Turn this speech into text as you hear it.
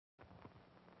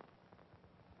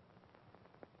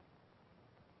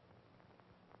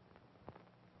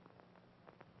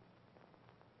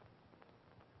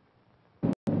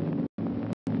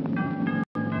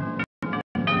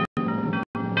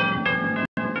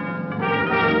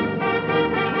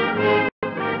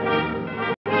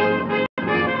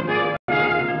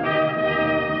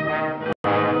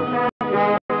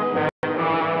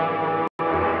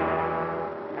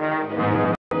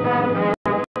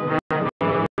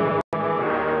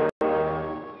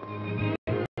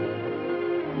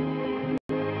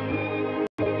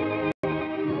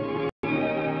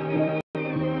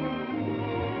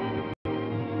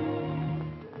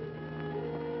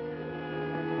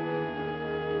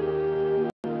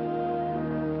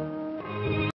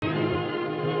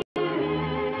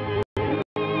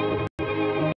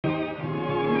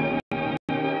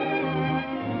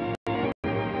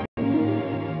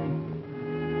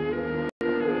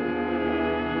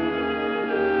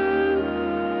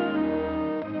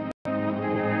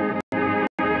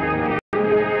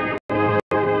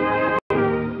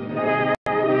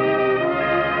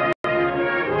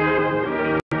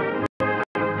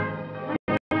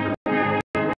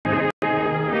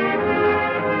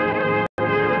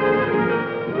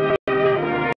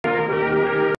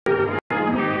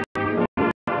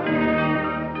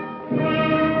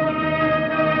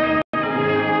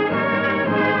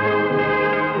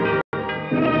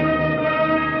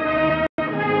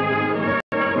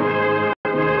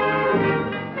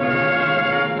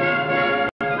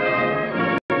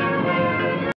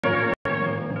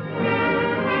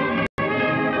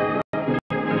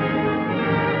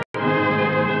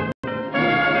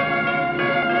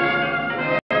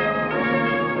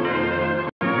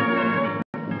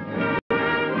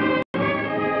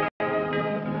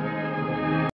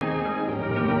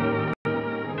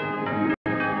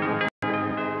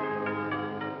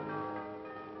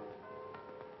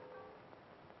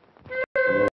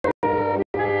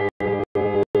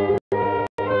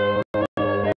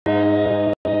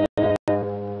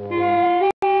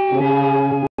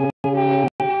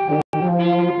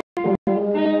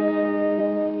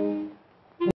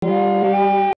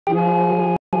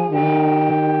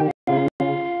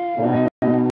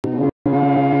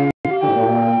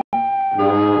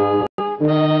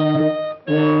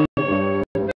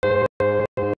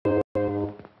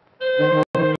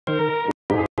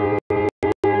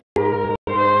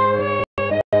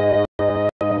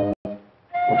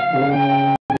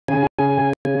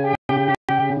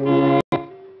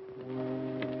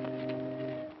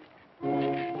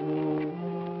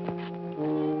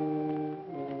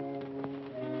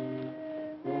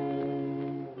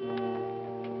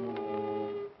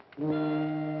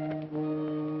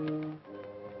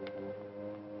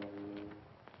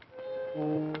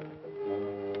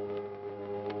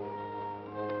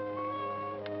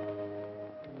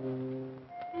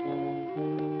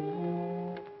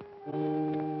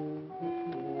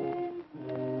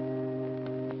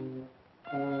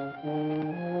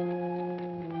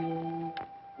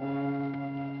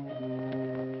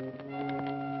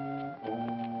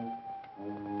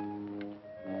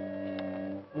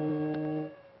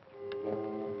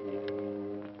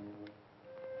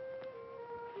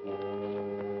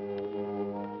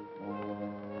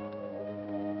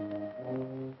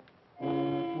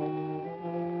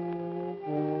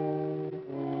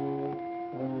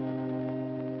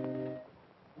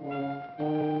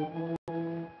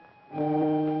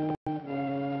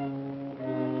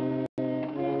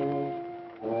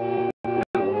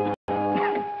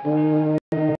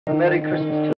Merry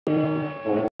Christmas to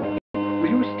you. Will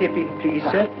you step in, please,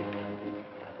 sir?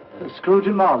 Scrooge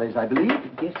and Marley's, I believe.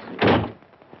 Yes, sir.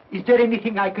 Is there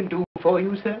anything I can do for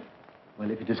you, sir? Well,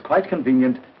 if it is quite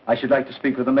convenient, I should like to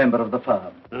speak with a member of the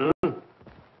firm.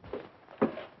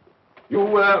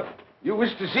 You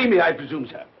wish to see me, I presume,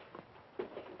 sir?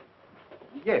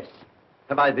 Yes.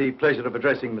 Have I the pleasure of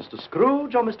addressing Mr.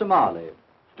 Scrooge or Mr. Marley?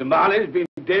 Mr. Marley's been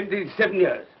dead these 7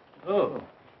 years. Oh.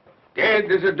 Dead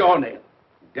as a doornail.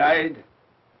 Died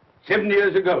 7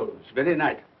 years ago, this very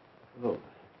night. Oh.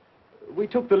 We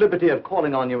took the liberty of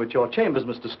calling on you at your chambers,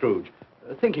 Mr. Scrooge,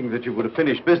 thinking that you would have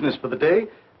finished business for the day,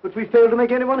 but we failed to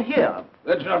make anyone here.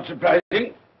 That's not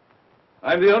surprising.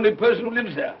 I'm the only person who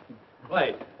lives there.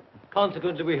 Quite.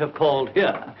 Consequently, we have called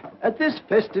here. At this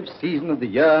festive season of the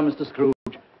year, Mr. Scrooge,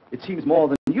 it seems more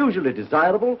than usually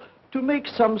desirable to make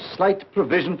some slight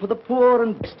provision for the poor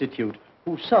and destitute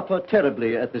who suffer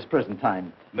terribly at this present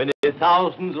time. Many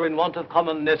thousands are in want of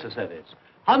common necessaries.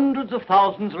 Hundreds of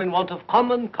thousands are in want of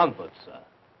common comforts, sir.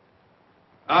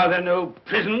 Are there no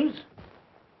prisons?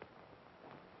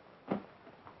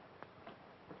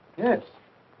 Yes,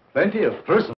 plenty of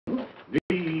prisons.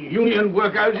 The union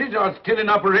workhouses are still in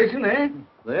operation, eh?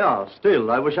 They are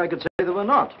still. I wish I could say they were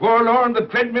not. Forlorn, the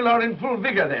treadmill are in full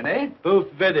vigor then, eh?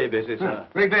 Both very busy, sir.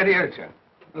 Very glad to hear it, sir.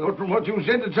 I thought from what you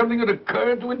said that something had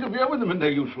occurred to interfere with them in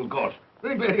their useful course.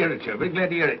 Very glad to hear it, sir. Very glad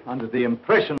to hear it. Under the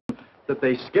impression that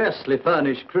they scarcely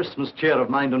furnish Christmas cheer of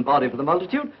mind and body for the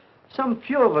multitude, some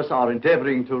few of us are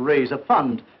endeavoring to raise a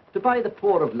fund to buy the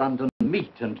poor of London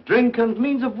meat and drink and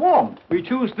means of warmth. We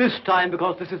choose this time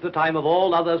because this is the time of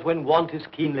all others when want is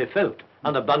keenly felt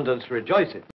and abundance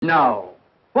rejoiceth. Now,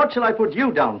 what shall I put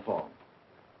you down for?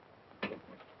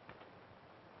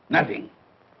 Nothing.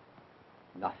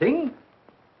 Nothing?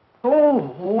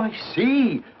 Oh, I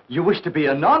see. You wish to be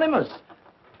anonymous.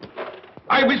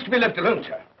 I wish to be left alone,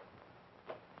 sir.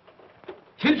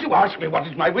 Since you ask me what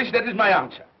is my wish, that is my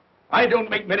answer. I don't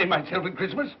make merry myself at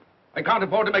Christmas. I can't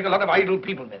afford to make a lot of idle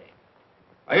people merry.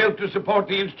 I help to support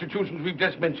the institutions we've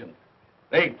just mentioned.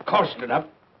 They cost enough.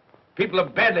 People are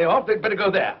badly off, they'd better go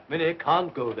there. Many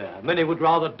can't go there. Many would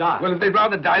rather die. Well, if they'd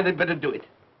rather die, they'd better do it.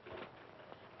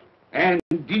 And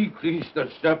decrease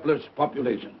the surplus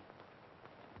population.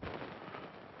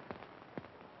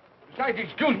 Besides,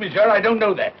 excuse me, sir, I don't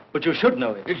know that. But you should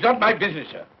know it. It's not my business,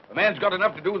 sir. A man's got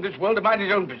enough to do in this world to mind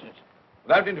his own business.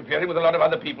 Without interfering with a lot of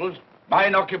other people's,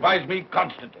 mine occupies me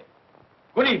constantly.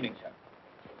 Good evening, sir.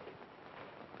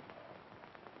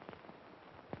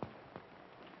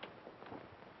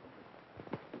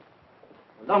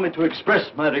 Allow me to express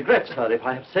my regrets, sir, if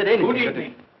I have said anything. Good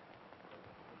evening.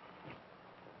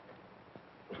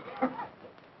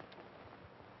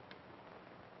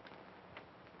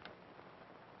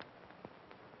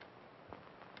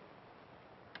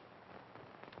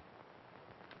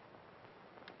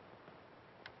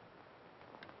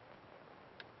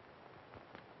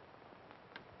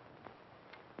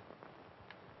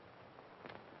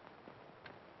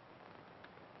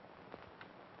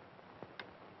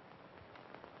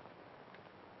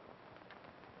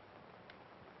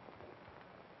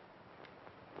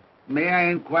 May I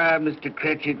inquire, Mr.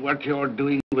 Cratchit, what you're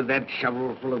doing with that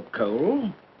shovel full of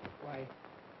coal? Why,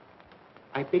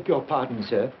 I beg your pardon,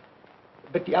 sir,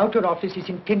 but the outer office is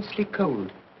intensely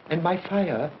cold, and my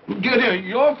fire... Dear,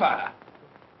 your fire?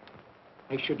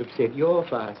 I should have said your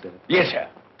fire, sir. Yes, sir.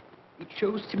 It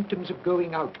shows symptoms of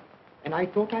going out, and I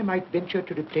thought I might venture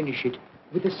to replenish it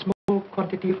with a small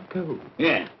quantity of coal.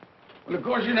 Yeah. Well, of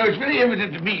course, you know, it's very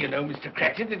evident to me, you know, Mr.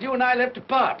 Cratchit, that you and I left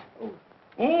apart.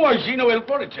 Oh, I see no help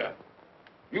for it, sir.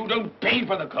 You don't pay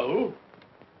for the coal,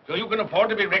 so you can afford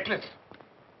to be reckless.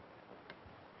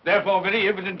 Therefore, very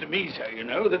evident to me, sir, you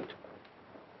know, that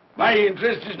my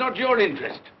interest is not your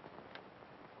interest.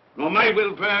 Nor my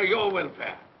welfare, your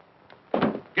welfare.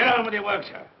 Get on with your work,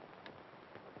 sir.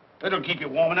 That'll keep you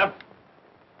warm enough.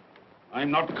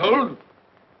 I'm not cold.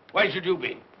 Why should you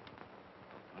be?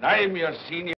 And I'm your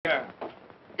senior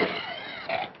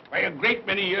by a great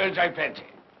many years, I fancy.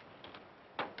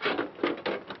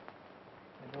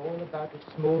 All about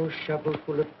a small shovel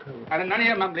full of coal. And none of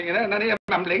your mumbling, you know, none of your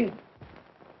mumbling.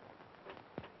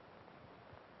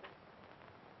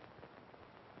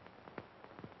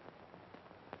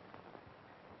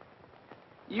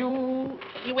 You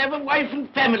have a wife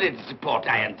and family to support,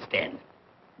 I understand.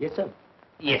 Yes, sir.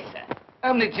 Yes, sir.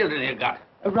 How many children you got?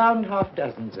 Around half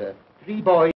dozen, sir. 3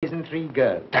 boys and 3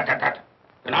 girls. Tut, tut, tut.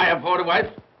 Can I afford a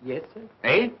wife? Yes, sir.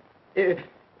 Eh?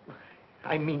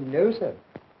 I mean, no, sir.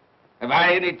 Have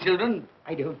I any children?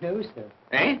 I don't know, sir.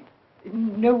 Eh?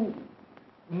 No,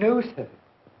 sir.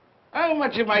 How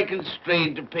much am I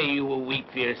constrained to pay you a week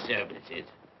for your services?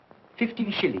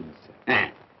 15 shillings,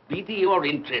 sir. Be to your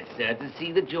interest, sir, to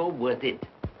see that you're worth it.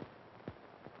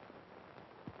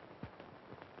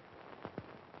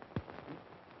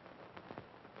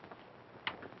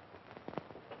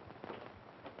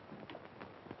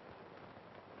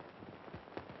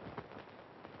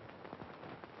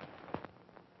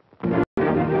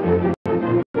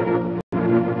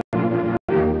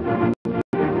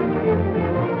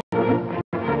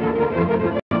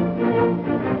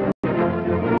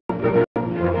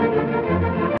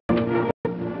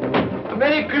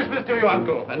 Merry Christmas to you,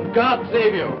 Uncle, and God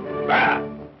save you. Bah!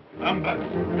 Humbug.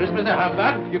 Christmas a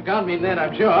humbug? You can't mean that,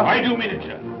 I'm sure. I do mean it,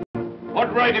 sir.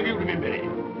 What right have you to be merry?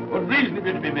 What reason have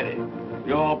you to be merry?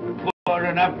 You're poor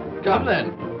enough. Come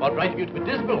then. What right have you to be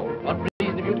dismal? What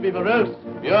reason have you to be morose?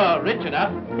 You're rich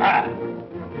enough. Bah!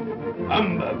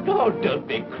 Humbug. Oh, don't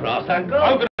be cross, Uncle.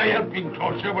 How can I help being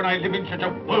cross, sir, when I live in such a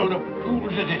world of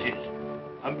fools as this is?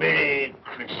 A Merry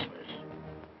Christmas.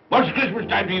 What's Christmas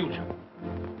time to you, sir?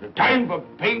 The time for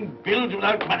paying bills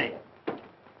without money.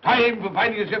 Time for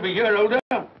finding yourself a year older.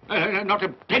 Not a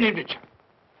penny richer.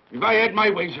 If I had my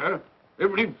way, sir,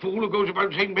 every fool who goes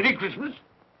about saying Merry Christmas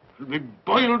should be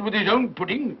boiled with his own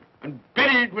pudding and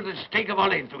buried with a stake of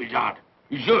olive through his heart.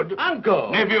 He should.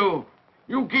 Uncle! Nephew,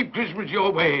 you keep Christmas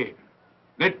your way.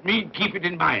 Let me keep it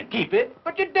in mine. Keep it?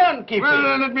 But you don't keep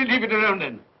Well, it. let me leave it around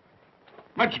then.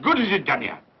 Much good has it done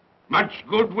you? Much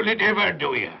good will it ever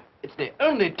do you? It's the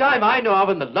only time I know of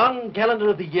in the long calendar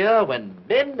of the year when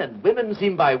men and women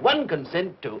seem by one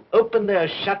consent to open their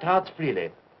shut hearts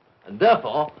freely. And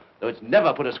therefore, though it's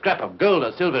never put a scrap of gold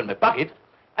or silver in my pocket,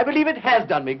 I believe it has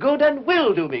done me good and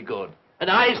will do me good. And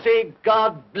I say,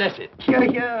 God bless it. Here,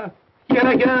 here.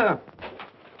 Here, here.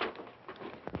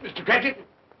 Mr. Cratchit,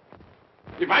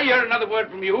 if I hear another word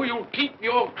from you, you'll keep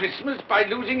your Christmas by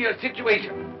losing your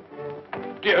situation.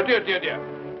 Dear, dear, dear, dear.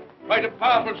 Quite a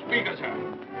powerful speaker,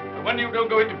 sir. No wonder you don't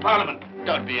go into Parliament.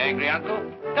 Don't be angry, Uncle.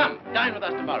 Come, dine with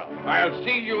us tomorrow. I'll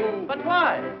see you... But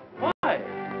why? Why?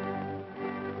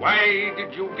 Why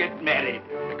did you get married?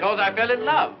 Because I fell in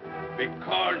love.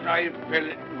 Because I fell...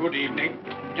 Good evening.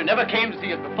 You never came to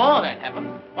see us before that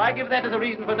happened. Why give that as a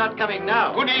reason for not coming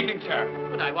now? Good evening, sir.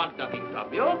 But I want nothing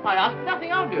from you. I ask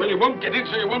nothing of you. Well, you won't get it,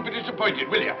 so you won't be disappointed,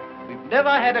 will you? We've never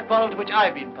had a quarrel to which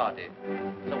I've been party.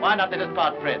 So why not let us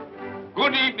part friends?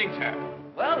 Good evening, sir.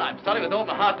 Well, I'm sorry with all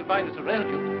my heart to find us a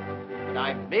relative. But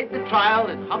I've made the trial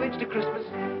in homage to Christmas,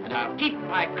 and I'll keep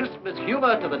my Christmas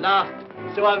humor to the last.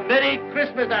 So a Merry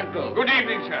Christmas, Uncle. Good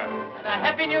evening, sir. And a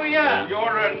Happy New Year.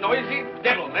 You're a noisy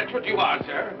devil, that's what you are,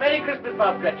 sir. Merry Christmas,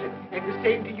 Bob Cratchit. And the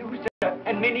same to you, sir,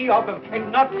 and many of them.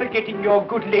 And not forgetting your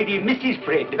good lady, Mrs.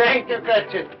 Fred. Thank you,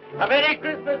 Cratchit. A Merry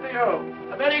Christmas to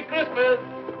you. A Merry Christmas.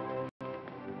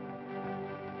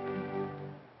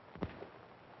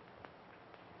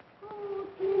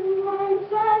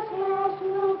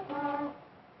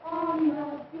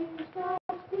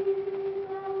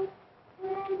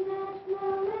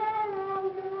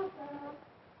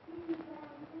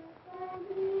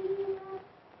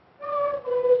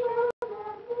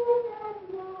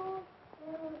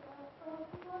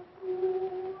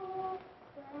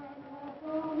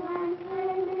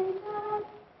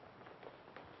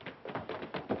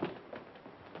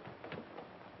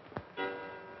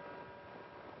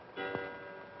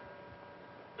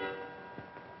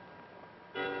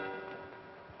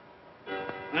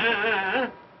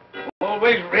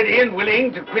 Always ready and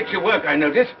willing to quit your work, I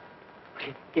notice.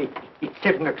 It's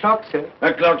 7 o'clock, sir.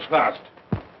 That clock's fast.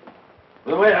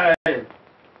 By the way, I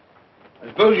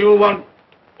suppose you'll want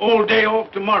all day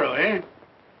off tomorrow, eh?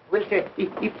 Well, sir,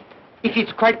 if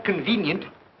it's quite convenient.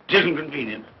 It isn't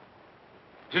convenient.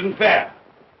 It isn't fair.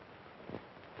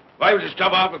 If I was to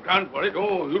stop half a crown for it,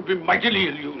 oh, you'd be mightily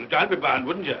ill-used, I'll be bound,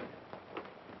 wouldn't you?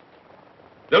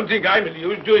 Don't think I'm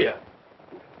ill-used, do you?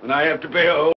 When I have to pay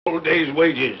a whole day's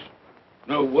wages.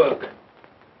 No work.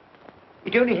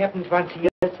 It only happens once a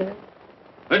year, sir.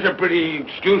 That's a pretty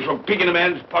excuse for picking a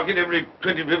man's pocket every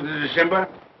 25th of December.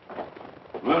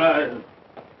 Well,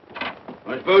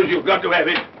 I suppose you've got to have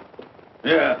it.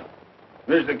 Yeah,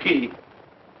 there's the key.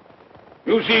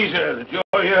 You see, sir, that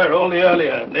you're here all the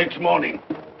earlier next morning.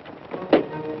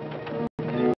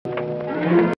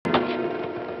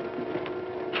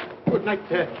 Good night,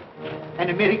 sir. And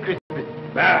a Merry Christmas.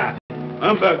 Bah,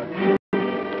 humbug.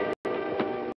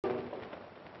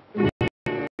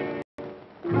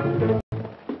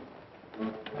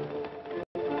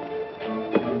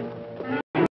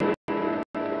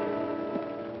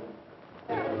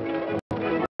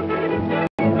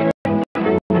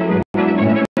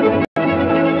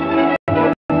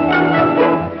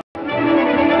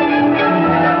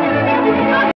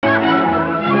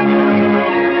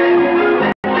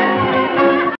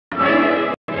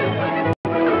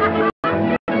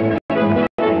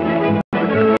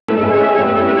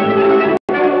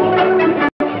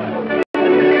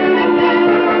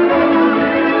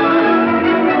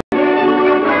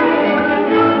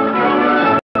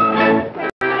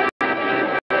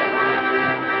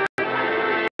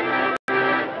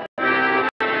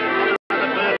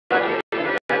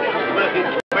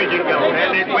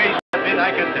 Well, it weighs a bit,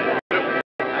 I can tell.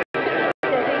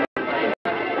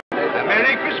 A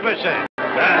Merry Christmas, sir.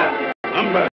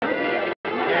 Humbug.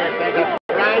 Yes, that's a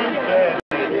fine bird.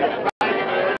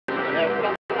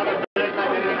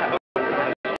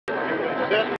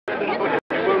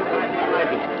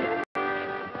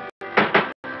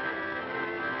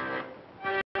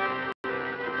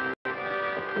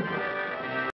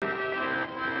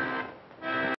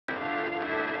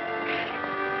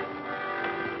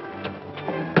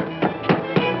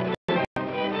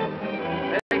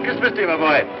 Merry Christmas to you, my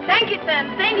boy. Thank you,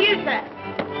 sir. Same to you, sir.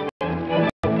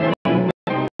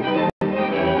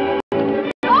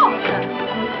 Oh, sir.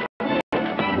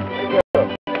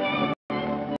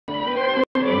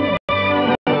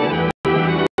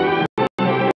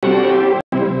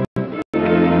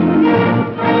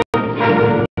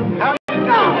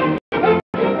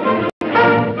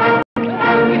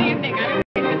 Good evening.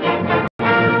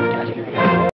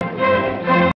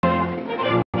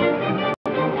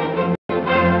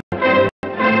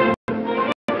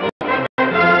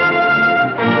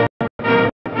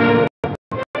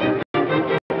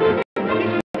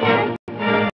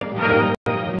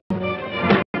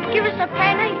 Give us a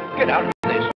penny. Get out of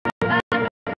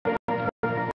this.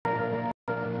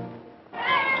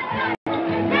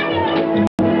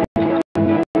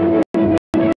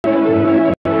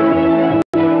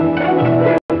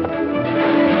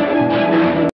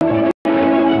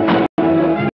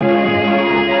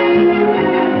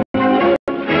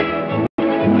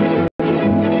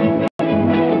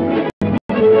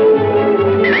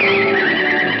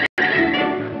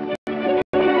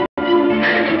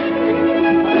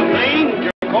 Clean?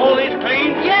 You call this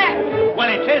clean? Yeah. Well,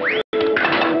 it is.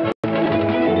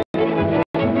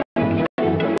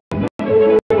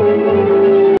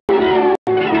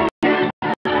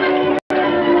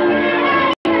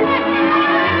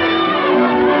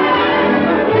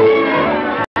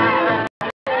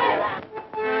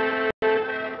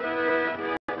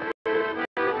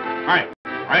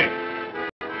 Right.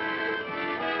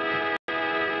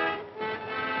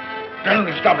 Tell them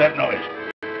to stop that noise.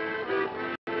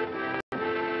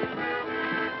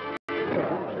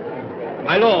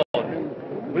 My lord,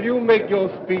 will you make your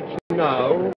speech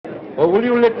now, or will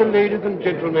you let the ladies and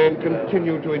gentlemen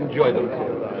continue to enjoy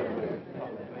themselves?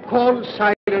 Call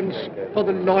silence for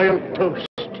the loyal toast.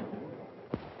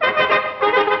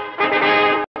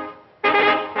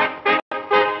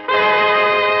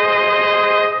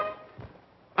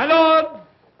 My lords,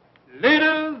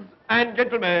 ladies and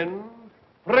gentlemen,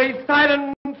 pray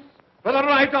silence for the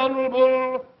Right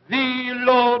Honourable the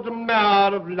Lord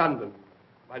Mayor of London.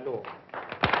 My lord.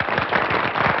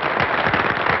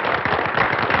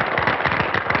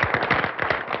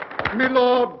 My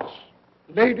lords,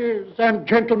 ladies and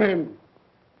gentlemen,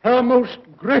 Her Most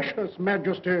Gracious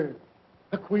Majesty,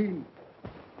 the Queen.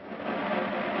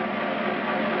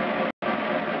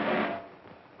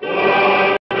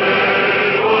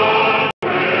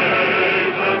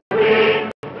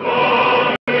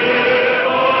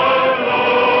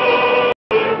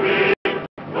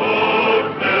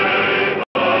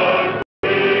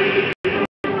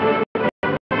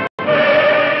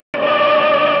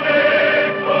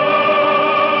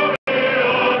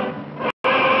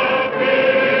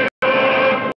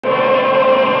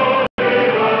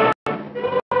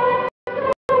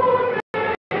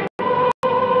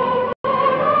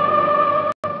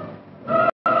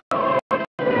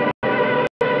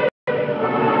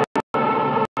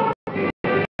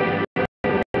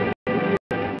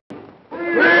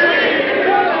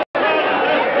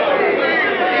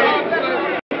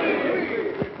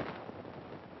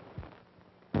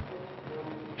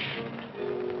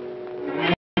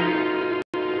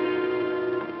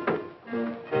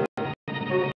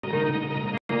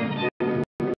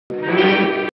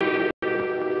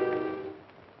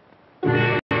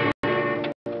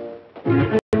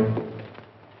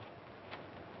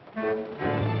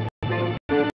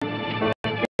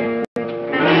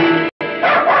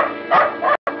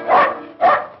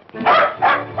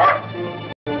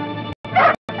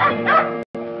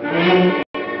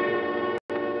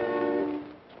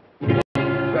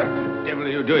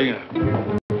 doing?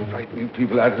 Frightening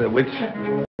people out of their wits.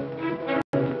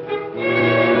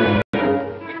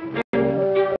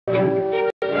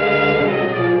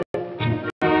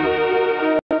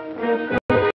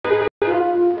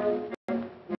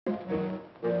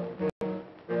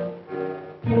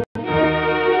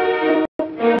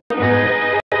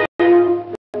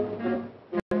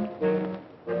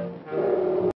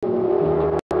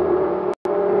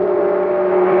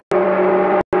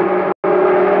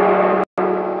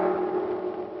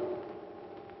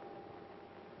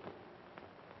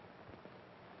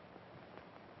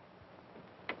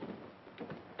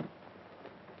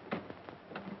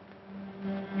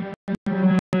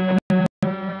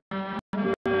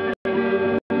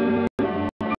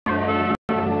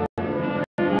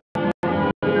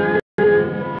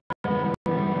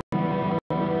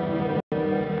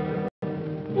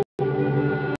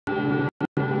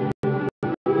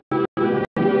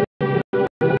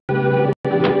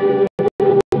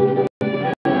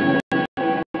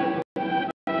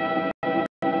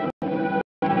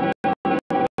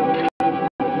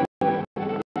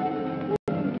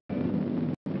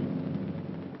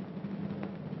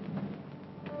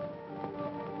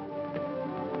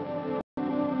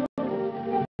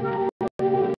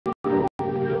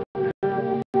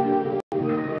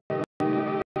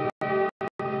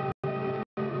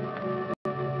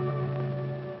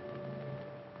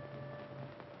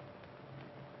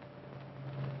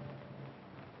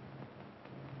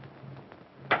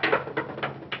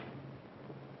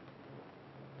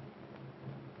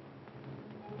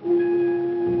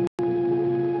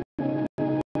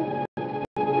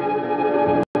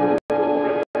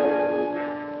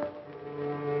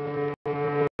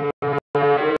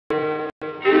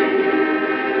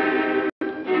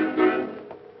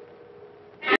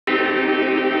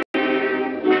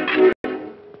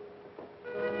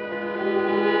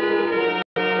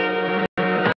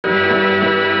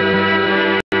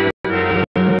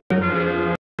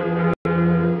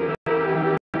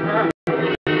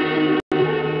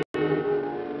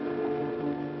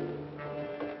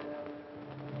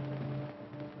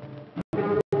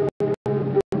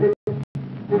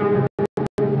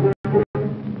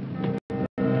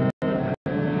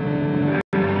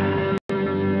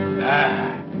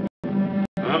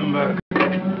 Nuremberg.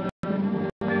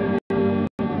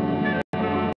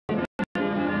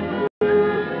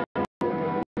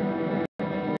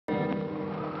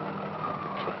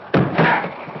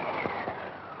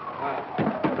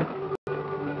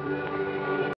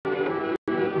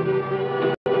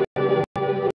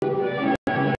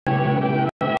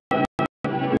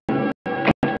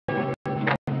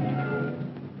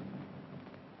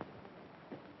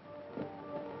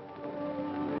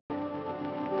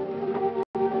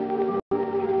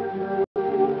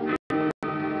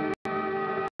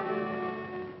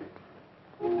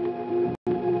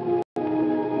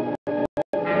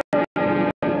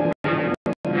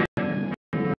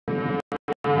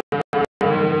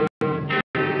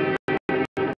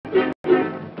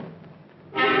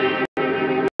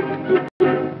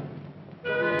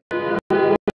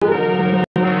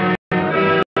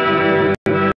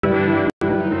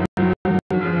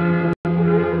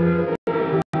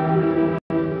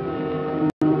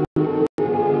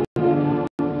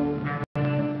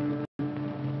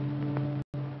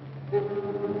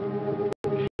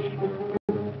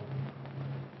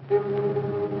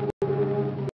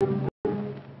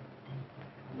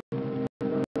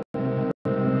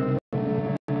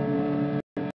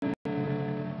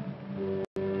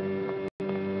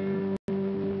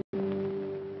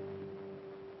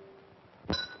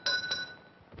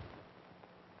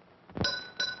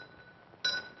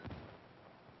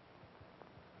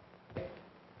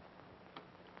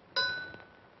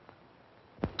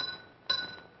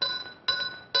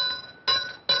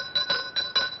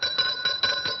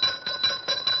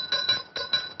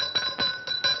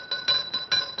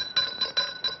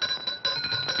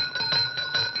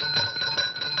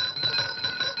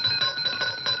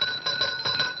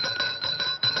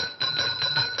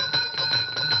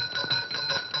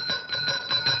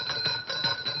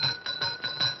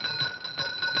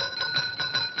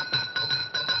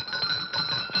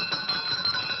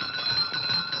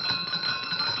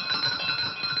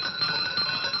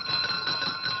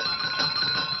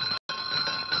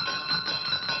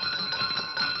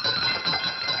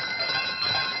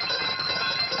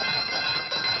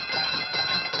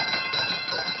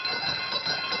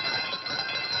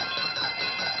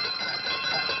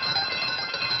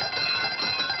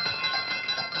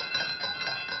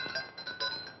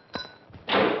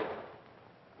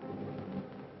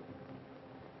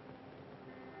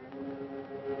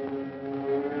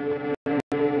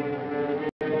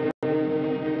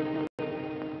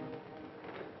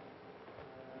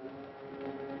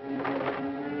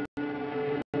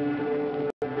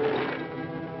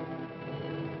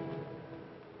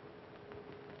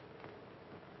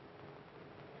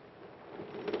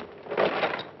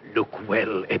 Look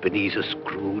well, Ebenezer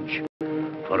Scrooge,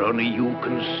 for only you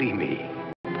can see me.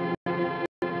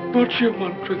 What do you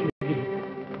want with me?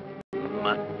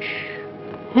 Much.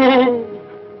 Oh,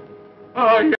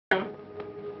 yeah.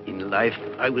 In life,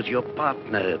 I was your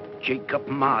partner, Jacob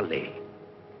Marley.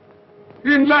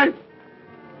 In life.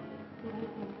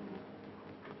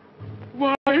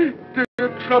 Why do you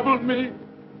trouble me?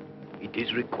 It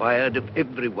is required of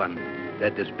everyone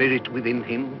that the spirit within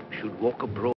him should walk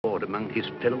abroad among his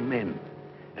fellow men.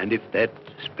 And if that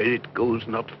spirit goes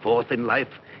not forth in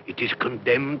life, it is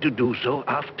condemned to do so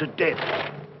after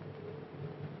death.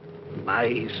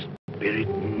 My spirit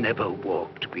never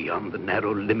walked beyond the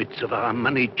narrow limits of our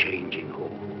money-changing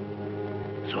hall.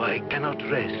 So I cannot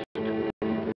rest.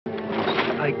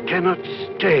 I cannot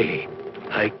stay.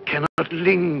 I cannot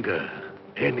linger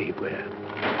anywhere.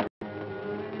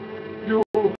 You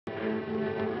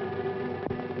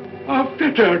are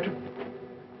fettered.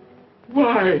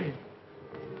 Why?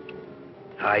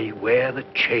 I wear the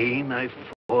chain I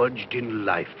forged in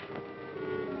life.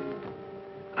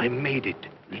 I made it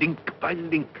link by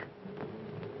link.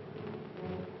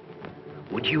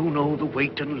 Would you know the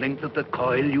weight and length of the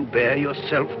coil you bear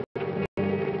yourself?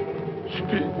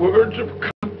 Speak words of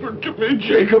comfort to me,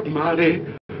 Jacob Marley.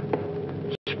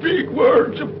 Speak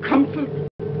words of comfort.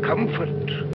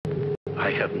 Comfort?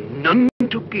 I have none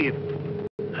to give.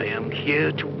 I am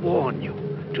here to warn you,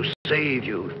 to save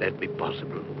you, if that be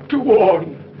possible. To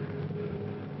warn.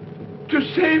 To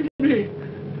save me.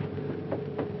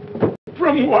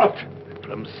 From what?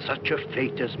 From such a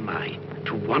fate as mine,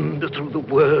 to wander through the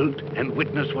world and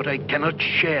witness what I cannot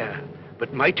share,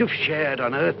 but might have shared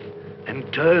on earth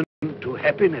and turn to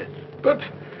happiness. But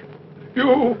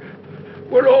you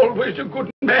were always a good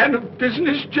man of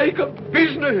business, Jacob.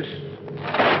 Business?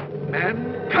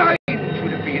 Mankind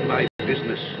should have been my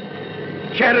business.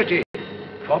 Charity,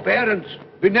 forbearance,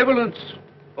 benevolence,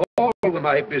 all were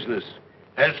my business,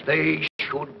 as they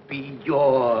should be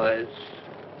yours.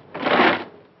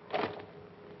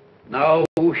 Now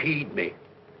heed me,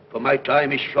 for my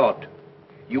time is short.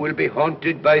 You will be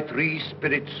haunted by 3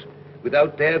 spirits.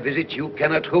 Without their visits, you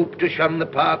cannot hope to shun the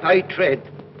path I tread.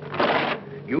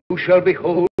 You shall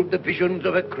behold the visions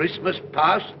of a Christmas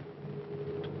past,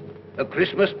 a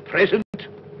Christmas present,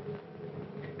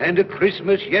 and a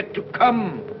Christmas yet to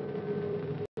come.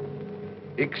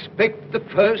 Expect the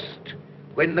first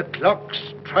when the clock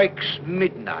strikes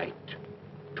midnight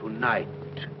tonight.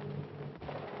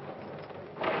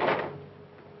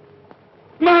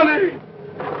 Marley!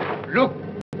 Look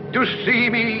to see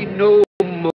me no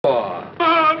more.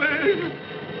 Marley!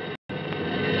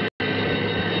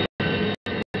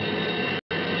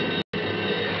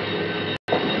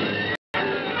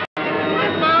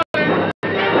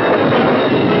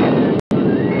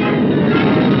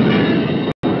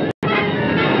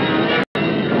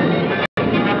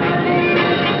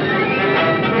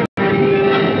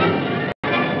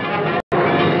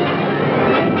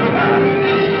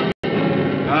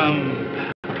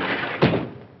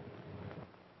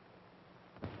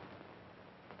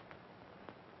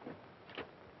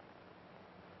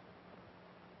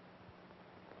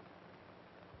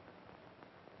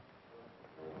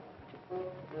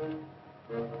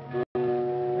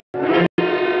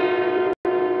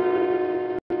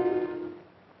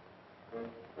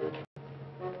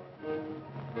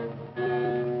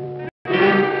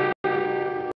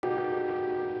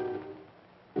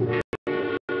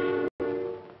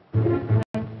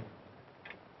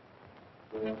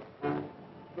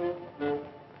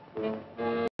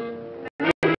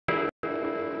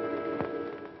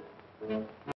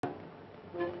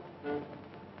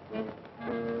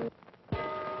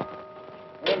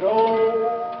 And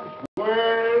all's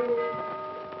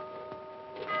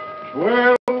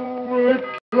well, with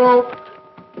clock,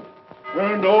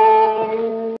 and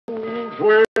all's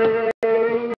well.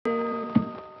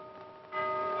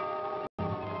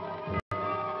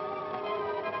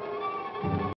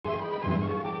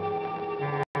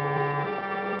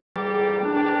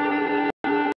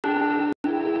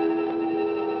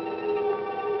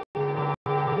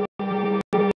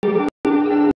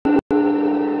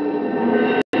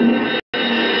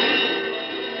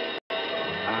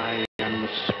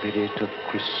 Spirit of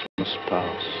Christmas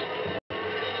past.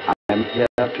 I am here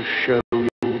to show you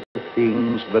the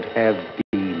things that have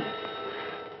been.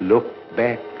 Look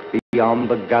back beyond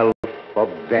the gulf of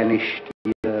vanished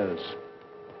years.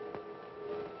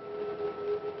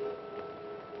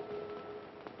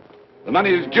 The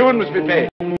money is due and must be paid.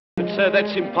 But, sir,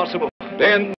 that's impossible.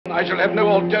 Then I shall have no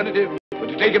alternative but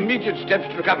to take immediate steps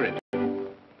to recover it.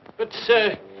 But,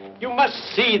 sir, you must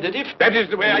see that if... That is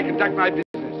the way I conduct my business.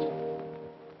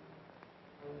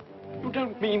 You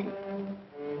don't mean...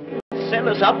 sell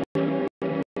us up?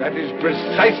 That is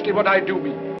precisely what I do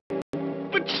mean.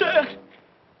 But, sir,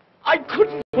 I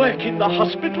couldn't work in the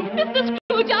hospital. Mr.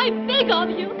 Scrooge, I beg of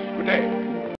you. Good day.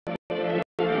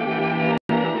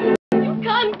 You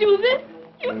can't do this.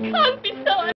 You can't be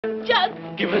so unjust.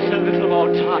 Give us a little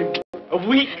more time. A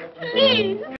week.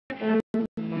 Please.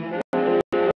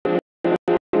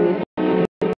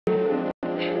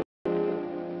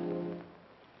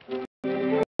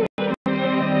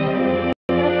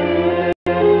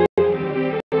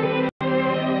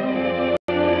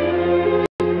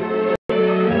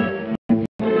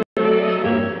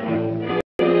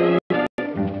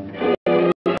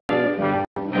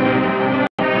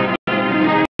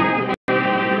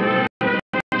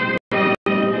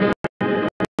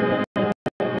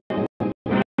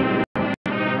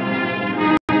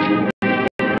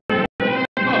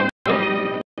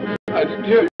 I didn't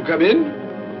hear you come in.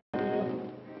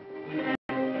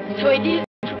 So it is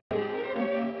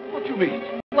What do you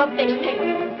mean? what they say.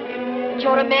 That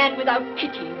you're a man without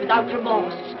pity, without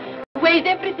remorse, who weighs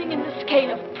everything in the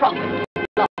scale of profit and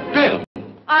loss. Bill!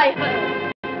 I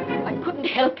heard. I couldn't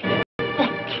help it.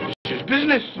 This is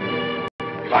business.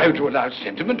 If I were to allow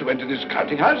sentiment to enter this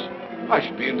counting house, I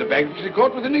should be in the bankruptcy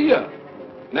court within a year.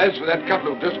 And as for that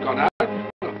couple who've just gone out,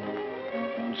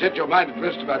 set your mind at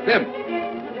rest about them.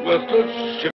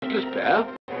 Worthless, shiftless pair.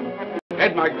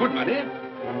 Had my good money.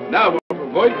 Now want to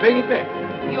avoid paying it back.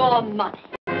 Your money.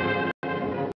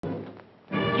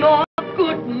 Your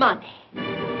good money.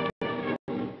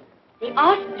 They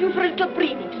asked you for a little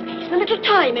breathing space, a little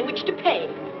time in which to pay.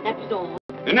 That was all.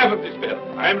 Enough of this, Bill.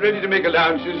 I am ready to make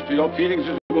allowances for your feelings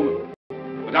as a woman.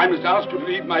 But I must ask you to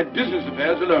leave my business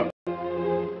affairs alone.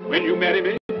 When you marry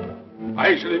me,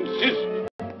 I shall insist.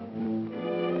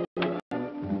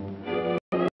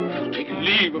 You'll take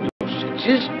leave of your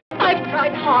senses. I've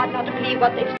tried hard not to believe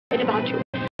what they've said about you.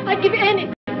 I'd give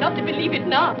anything not to believe it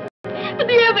now. But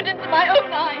the evidence of my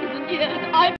own eyes and ears,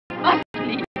 I must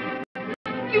believe.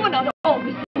 You are not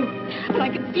always so. But I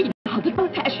can see now that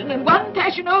one passion and one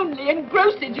passion only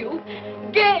engrosses you.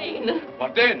 Gain.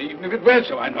 But then, even if it were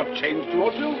so, I'm not changed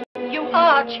towards you. You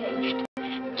are changed.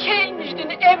 Changed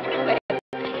in every way.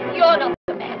 You're not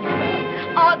the man you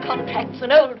were. Our contract's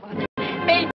an old one.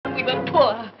 Made when we were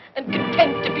poor and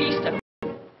content to be so.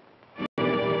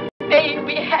 May you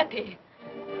be happy.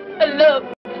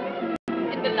 Alone.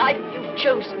 In the life you've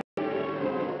chosen.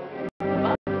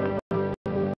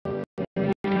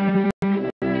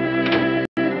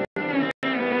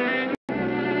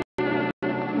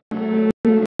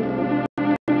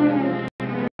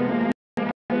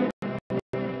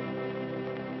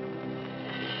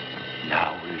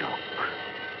 Now look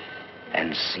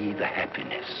and see the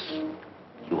happiness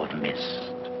you have missed.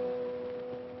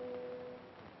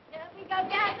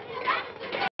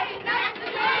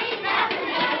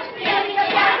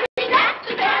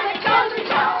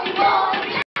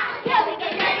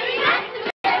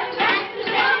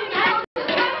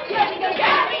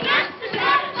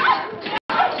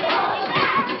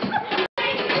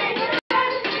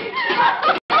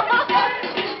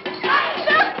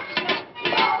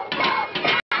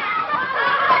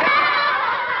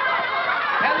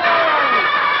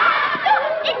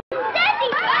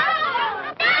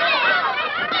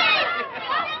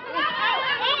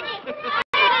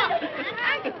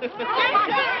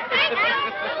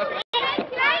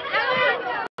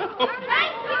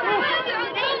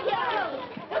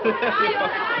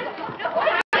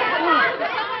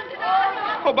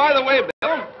 Oh, by the way,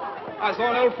 Bill, I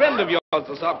saw an old friend of yours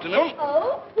this afternoon.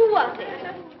 Oh? Who was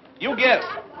it? You guess.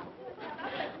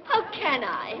 How can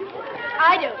I?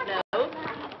 I don't know.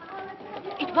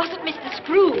 It wasn't Mr.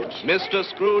 Scrooge. Mr.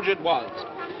 Scrooge it was.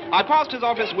 I passed his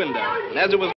office window, and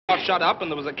as it was shut up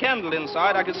and there was a candle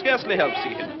inside, I could scarcely help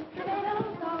see him.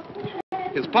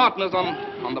 His partner's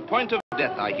on the point of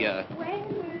death, I hear.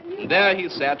 And there he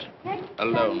sat,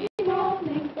 alone.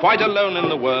 Quite alone in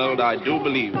the world, I do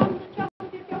believe.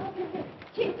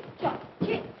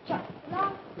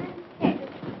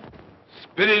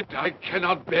 Spirit, I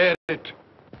cannot bear it.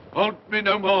 Haunt me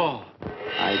no more.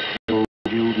 I told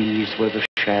you these were the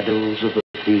shadows of the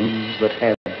things that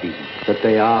have been, that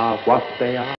they are what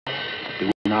they are.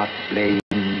 Do not blame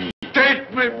me.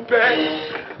 Take me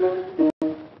back.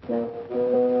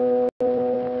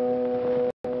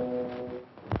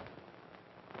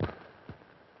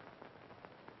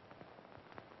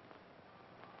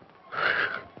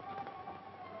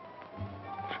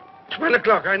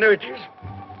 $12 I know it is.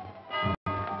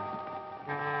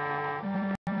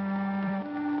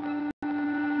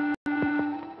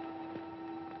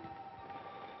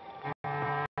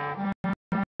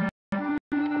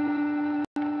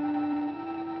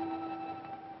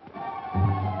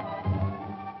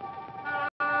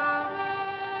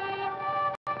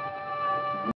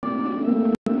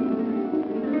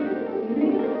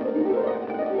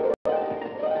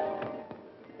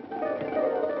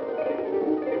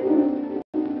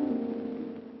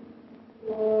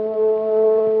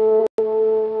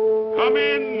 Come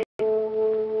in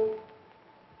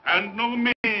and know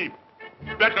me,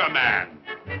 better man.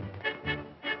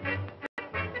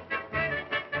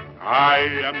 I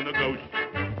am the ghost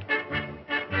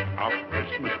of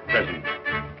Christmas present.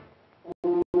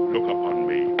 Look upon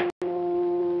me.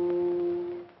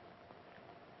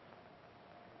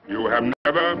 You have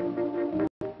never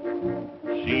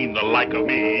seen the like of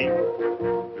me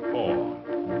before.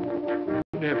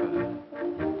 Never.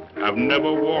 I've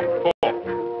never walked forth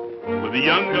with the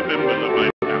younger members of my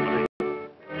family,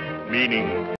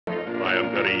 meaning I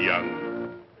am very young.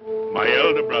 My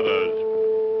elder brothers,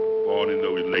 born in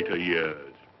those later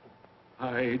years.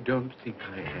 I don't think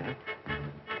I have.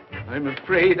 I'm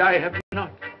afraid I have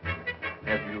not.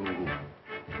 Have you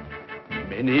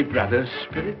many brothers,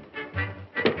 Spirit?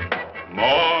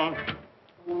 More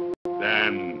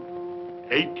than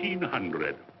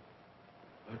 1,800.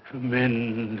 A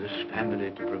tremendous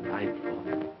family to provide for.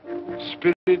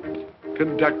 Spirit,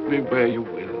 conduct me where you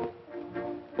will.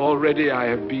 Already I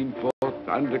have been forth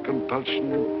under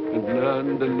compulsion and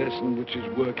learned the lesson which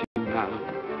is working now.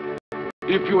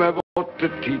 If you have aught to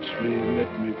teach me,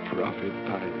 let me profit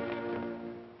by it.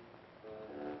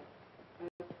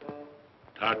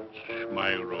 Touch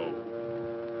my robe,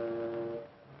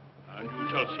 and you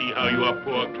shall see how your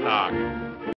poor clerk,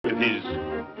 with his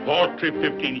paltry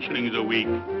 15 shillings a week,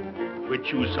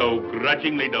 which you so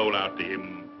grudgingly dole out to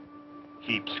him,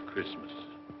 keeps Christmas.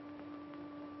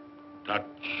 Touch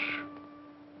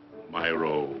my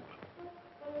robe.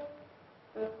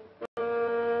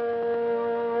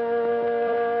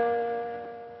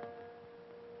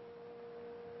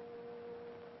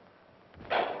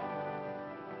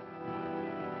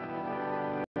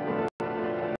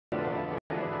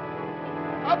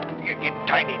 get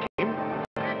Tiny Tim.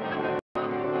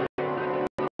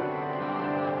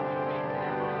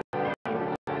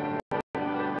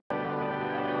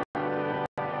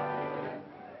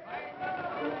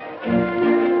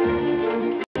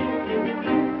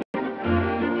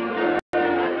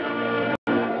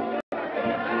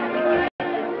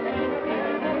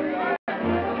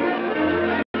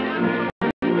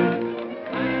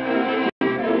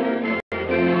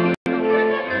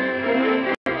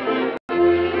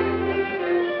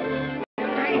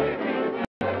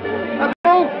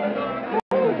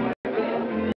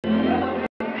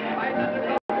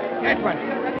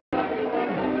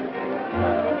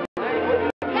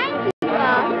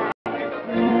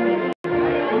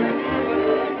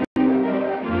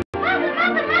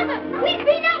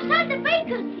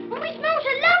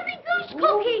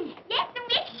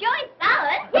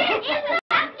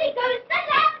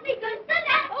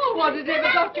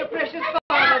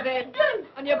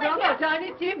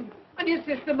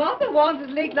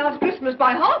 Late last Christmas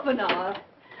by half an hour.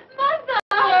 Mother!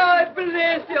 Oh,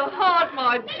 bless your heart,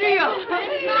 my dear.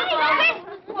 Merry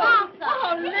Christmas, Martha.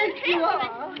 How late you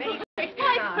are. Merry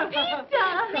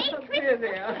Christmas, Peter.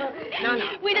 No.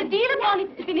 We had a deal of money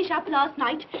to finish up last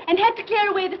night and had to clear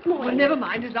away this morning. Well, never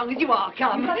mind, as long as you are.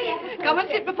 Come. Come and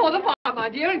sit before the fire, my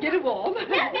dear, and get it warm. No.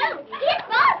 Here's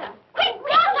Martha. Quick,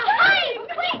 Martha, hide.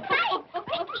 Quick.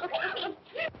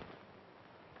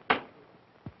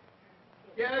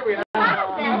 Here we are.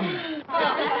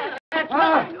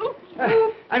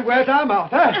 And where's our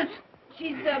Martha?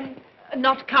 She's,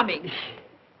 not coming.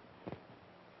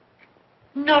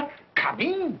 Not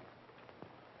coming?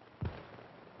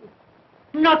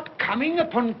 Not coming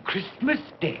upon Christmas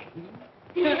Day?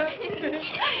 Yes,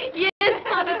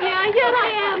 Mother dear, here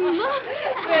I am.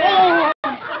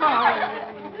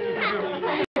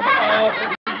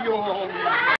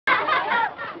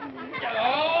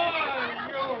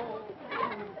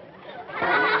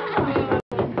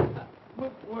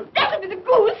 That'll be the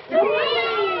goose.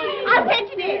 I'll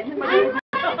fetch it in.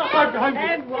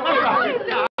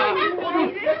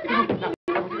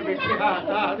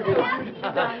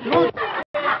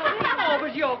 Oh,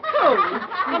 but you're cold.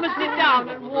 Come and sit down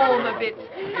and warm a bit.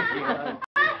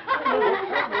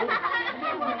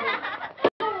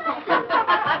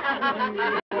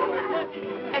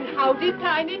 And how did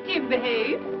Tiny Tim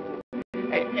behave?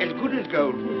 As good as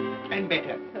gold, and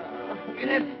better.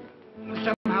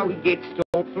 Somehow he gets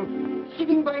thoughtful,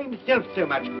 sitting by himself so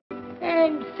much,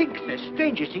 and thinks the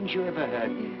strangest things you ever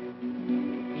heard.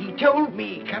 He told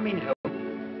me, coming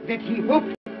home, that he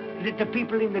hoped that the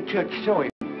people in the church saw him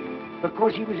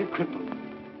because he was a cripple,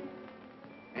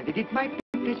 and that it might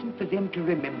be pleasant for them to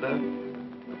remember,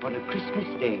 upon a Christmas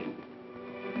day,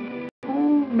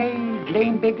 who made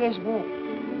lame beggars walk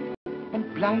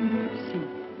and blind men see.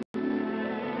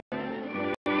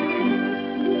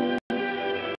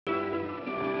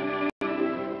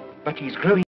 But he's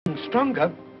growing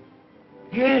stronger.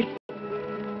 Yes,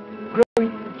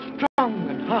 growing strong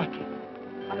and hearty.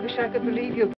 I wish I could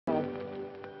believe you, Bob.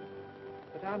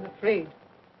 But I'm afraid.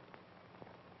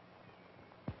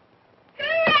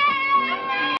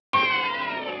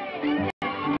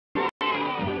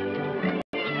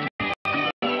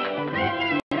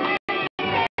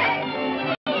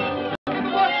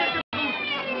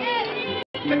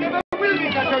 There never will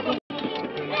be such a good.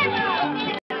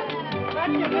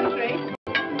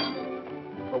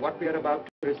 For what we are about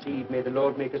to receive, may the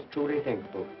Lord make us truly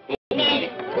thankful. I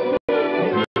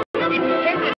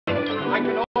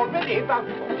can already vouch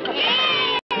for it.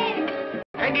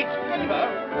 And its flavor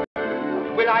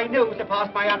will, I know,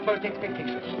 surpass my utmost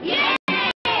expectations.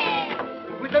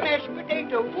 With the mashed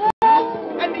potato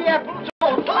and the apple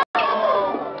sauce,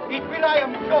 it will, I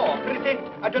am sure, present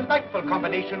a delightful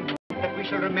combination that we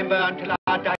shall remember until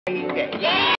our dying day.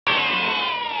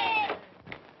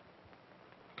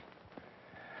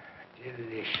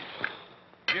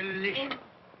 Delicious.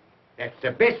 That's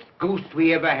the best goose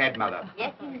we ever had, Mother.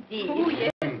 Yes, indeed. Oh,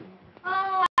 yes.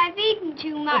 Oh, I've eaten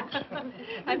too much.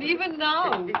 And even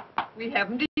now, we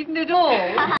haven't eaten it all.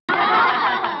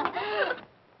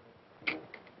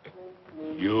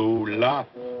 You laugh.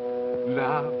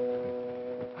 Love.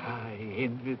 I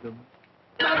envy them.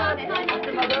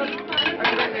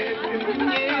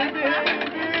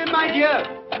 My dear,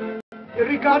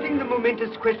 regarding the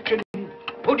momentous question,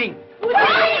 pudding.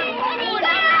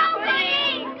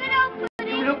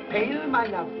 You look pale, my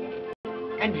love,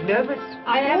 and nervous.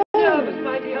 I am nervous,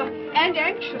 my dear, and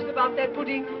anxious about that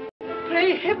pudding.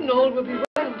 Pray heaven all will be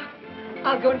well.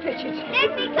 I'll go and fetch it.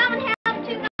 Let me come and help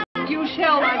you. You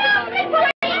shall, my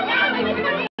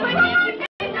darling.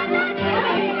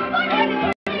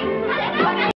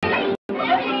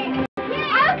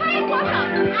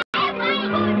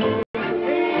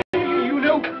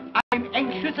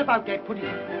 anxious about that pudding.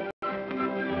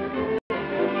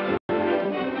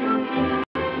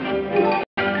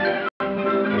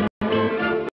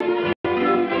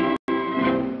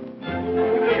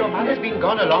 Your mother's been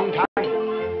gone a long time.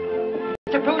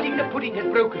 Supposing the pudding has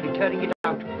broken in turning it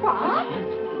out. What?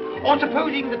 Or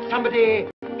supposing that somebody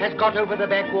has got over the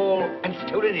back wall and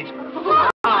stolen it.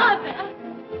 Father!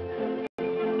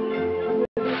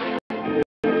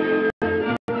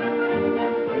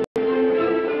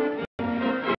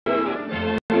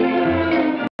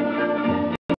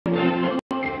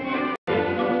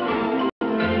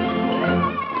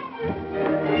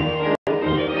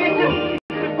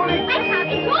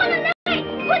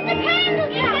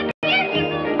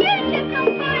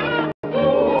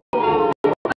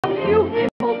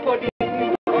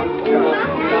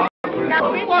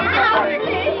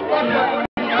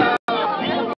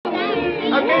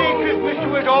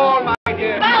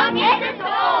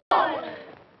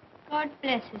 God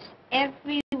bless us,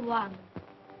 everyone.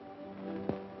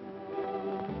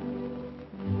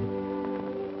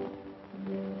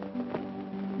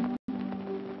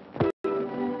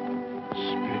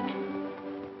 Spirit,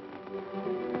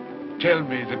 tell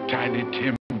me that Tiny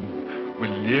Tim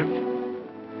will live.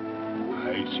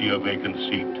 I see a vacant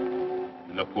seat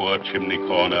in a poor chimney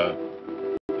corner,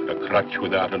 and a crutch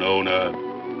without an owner,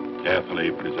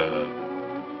 carefully preserved.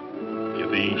 If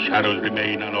these shadows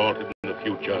remain unaltered in the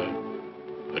future,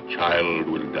 the child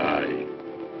will die.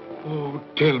 Oh,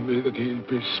 tell me that he'll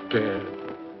be spared.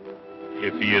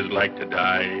 If he is like to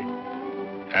die,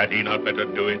 had he not better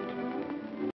do it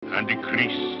and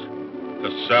decrease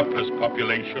the surplus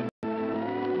population?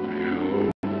 Your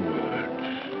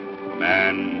words.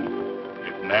 Man,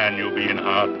 if man you be in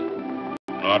heart,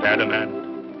 not adamant,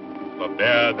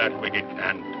 forbear that wicked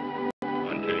cant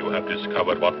until you have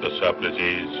discovered what the surplus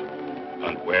is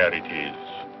and where it is.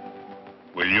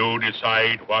 Will you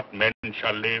decide what men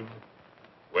shall live,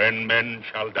 when men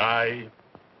shall die?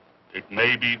 It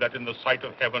may be that in the sight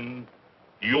of heaven,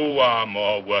 you are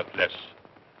more worthless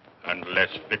and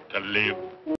less fit to live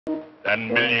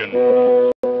than millions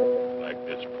like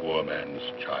this poor man's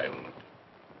child.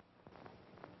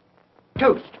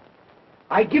 Toast.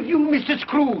 I give you Mr.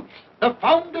 Scrooge, the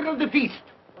founder of the feast.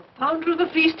 The founder of the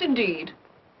feast, indeed.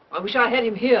 I wish I had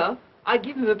him here. I'd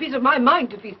give him a piece of my mind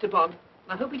to feast upon.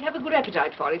 I hope he'd have a good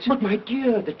appetite for it. But, my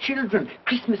dear, the children,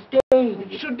 Christmas Day.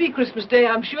 It should be Christmas Day,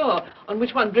 I'm sure, on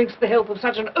which one drinks the health of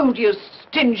such an odious,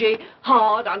 stingy,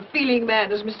 hard, unfeeling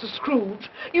man as Mr. Scrooge.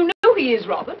 You know he is,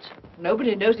 Robert.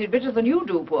 Nobody knows it better than you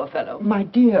do, poor fellow. My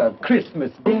dear,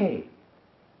 Christmas Day.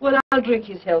 Well, I'll drink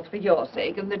his health for your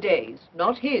sake and the day's,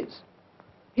 not his.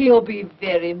 He'll be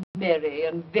very merry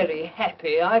and very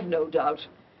happy, I've no doubt.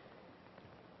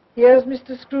 Here's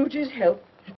Mr. Scrooge's health.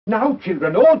 Now,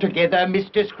 children, all together,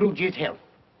 Mr. Scrooge's health.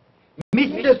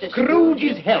 Mr.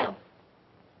 Scrooge's health.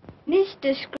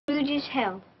 Mr. Scrooge's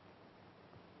health.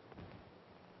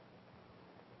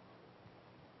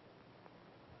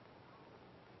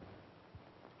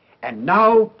 And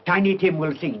now, Tiny Tim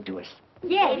will sing to us.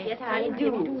 Yes, I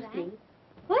do sing.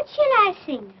 What shall I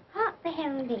sing? Hark the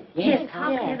heralding. Yes,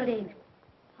 hark the heralding.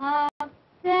 Hark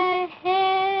the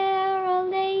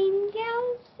herald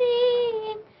angels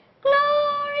sing,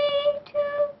 glory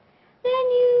to the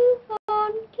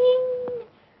newborn King,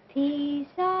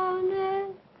 peace on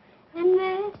earth and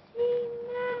mercy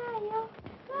nigh of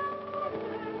God.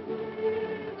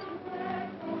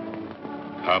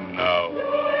 Come now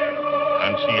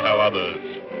and see how others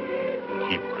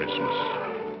keep Christmas.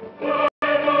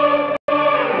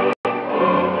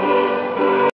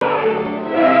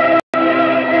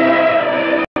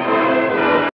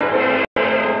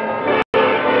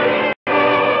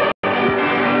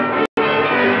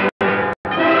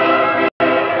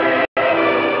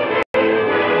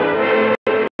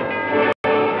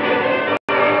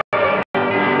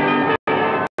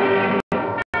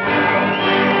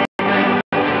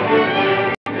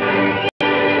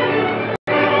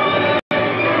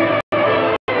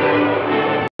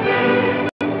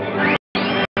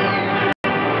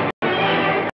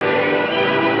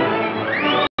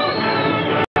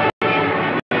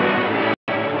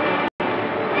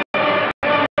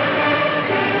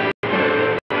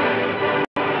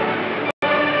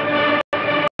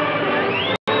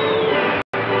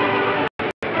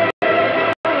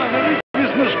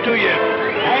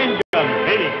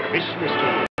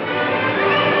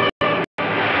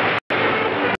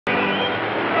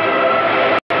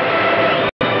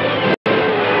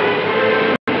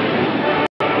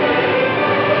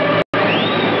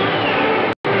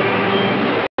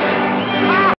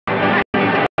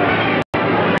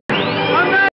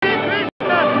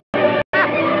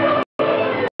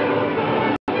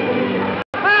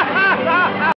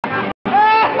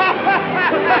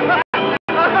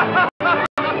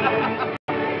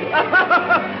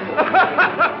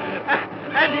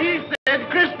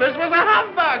 was a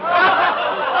humbug.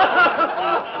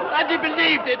 And he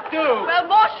believed it, too. Well,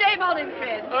 more shame on him,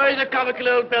 friend. Oh, he's a comical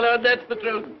old fellow, and that's the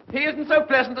truth. He isn't so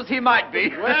pleasant as he might be.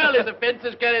 Well, his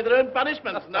offences carry their own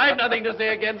punishments, and I've nothing to say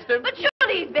against him. But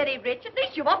surely he's very rich. At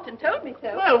least you've often told me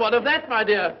so. Well, what of that, my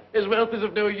dear? His wealth is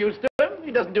of no use to him.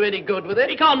 He doesn't do any good with it.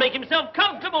 He can't make himself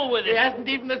comfortable with He it. hasn't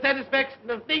even the satisfaction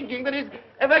of thinking that he's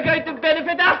ever going to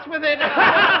benefit us with it.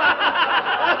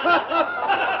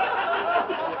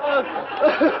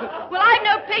 Well, I've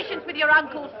no patience with your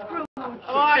Uncle Scrooge.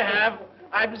 Oh, I have.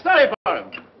 I'm sorry for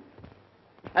him.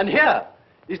 And here,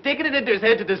 he's taken it into his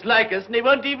head to dislike us, and he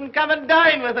won't even come and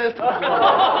dine with us.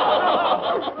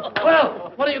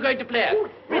 Well, what are you going to play at?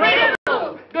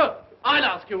 Riddles. Good. I'll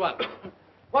ask you one.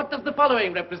 What does the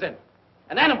following represent?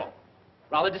 An animal.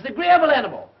 Rather disagreeable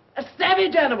animal. A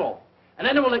savage animal. An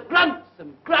animal that grunts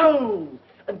and growls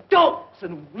and talks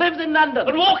and lives in London.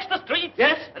 But walks the streets?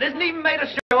 Yes. And isn't even made a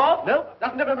show of? No.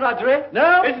 Doesn't have a drudgery?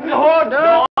 No. Isn't the horse?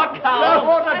 No. Not cow.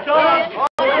 No, not George.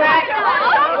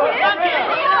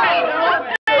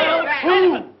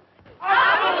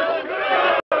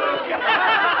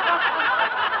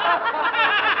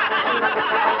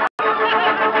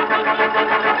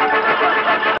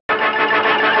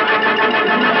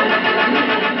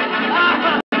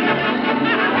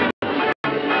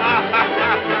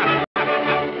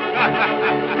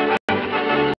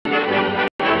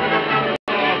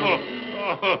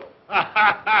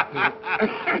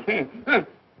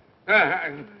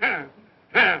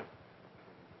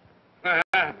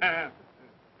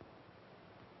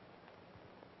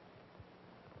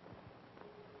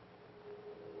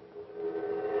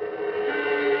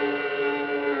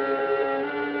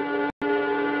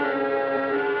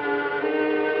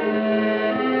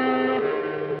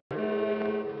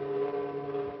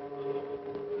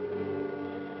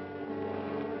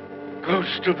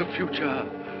 Ghost of the future,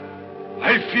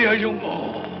 I fear you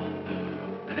more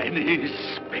than any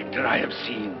spectre I have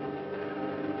seen.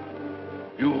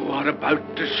 You are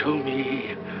about to show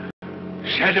me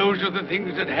shadows of the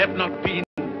things that have not been,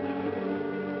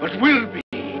 but will be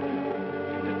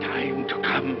in the time to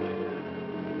come.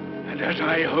 And as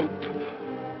I hope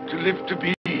to live to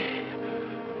be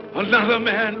another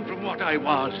man from what I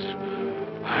was,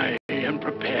 I am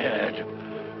prepared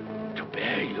to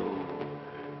bear you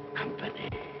company.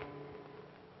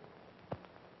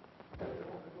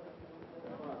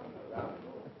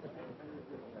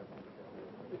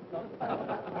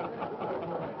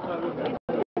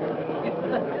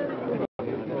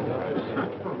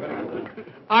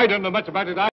 I don't know much about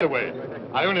it either way.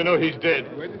 I only know he's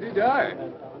dead. When did he die?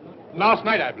 Last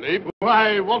night, I believe.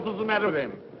 Why, what was the matter with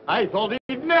him? I thought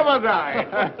he'd never die.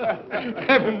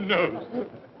 Heaven knows.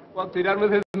 What's he done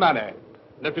with his money?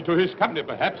 Left it to his company,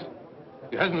 perhaps.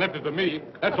 He hasn't left it to me.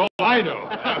 That's all I know.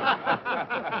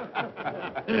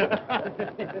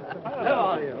 How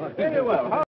are you? Very well.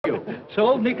 How are you? So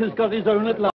old Nick has got his own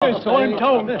at last. Yes, so I'm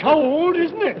told. Cold,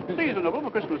 isn't it? Seasonable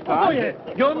for Christmas time. Oh, yeah.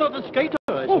 You're not a skater,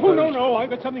 I Oh, suppose. no, I've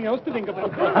got something else to think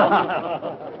about.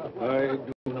 I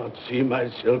do not see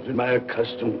myself in my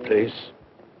accustomed place.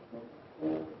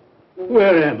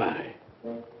 Where am I?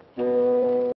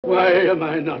 Why am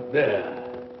I not there?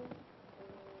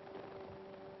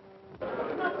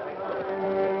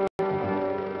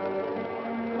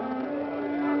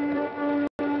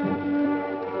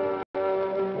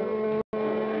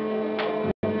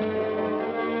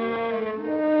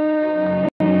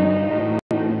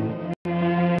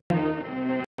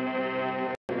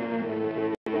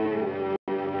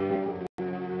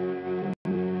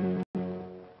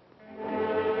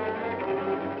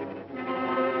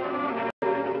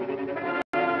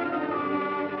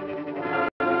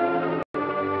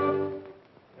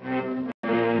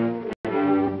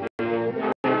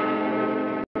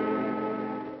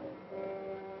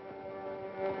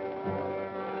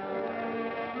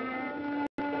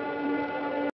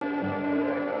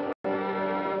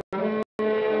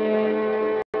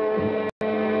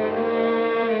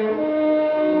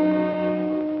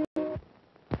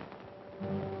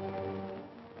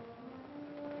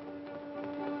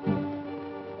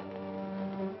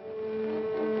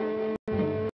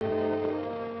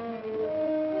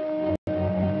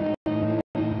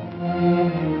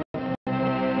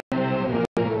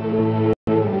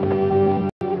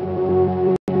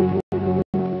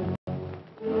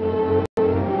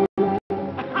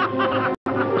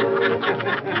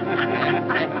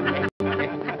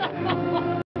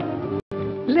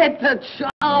 Let the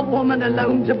charwoman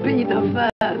alone to be the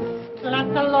first. Let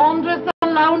the laundress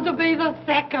alone to be the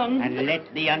second. And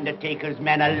let the undertaker's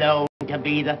men alone to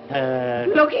be the third.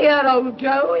 Look here, old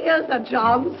Joe, here's a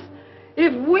chance.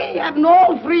 if we hadn't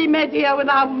all three met here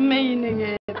without meaning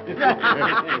it.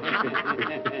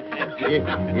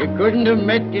 You couldn't have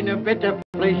met in a better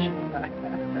place.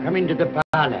 Come into the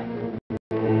parlor.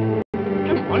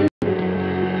 Come on.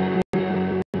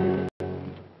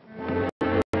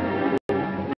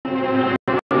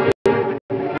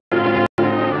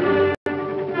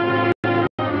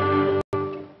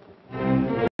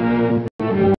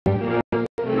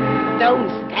 Don't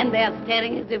stand there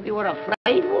staring as if you were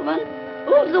afraid, woman.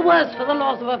 Who's the worse for the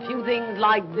loss of a few things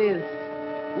like this?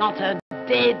 Not a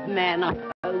dead man, I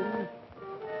suppose.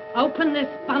 Open this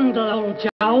bundle, old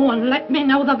Joe, and let me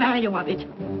know the value of it.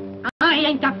 I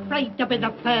ain't afraid to be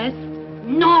the first,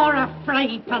 nor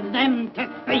afraid for them to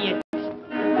see it.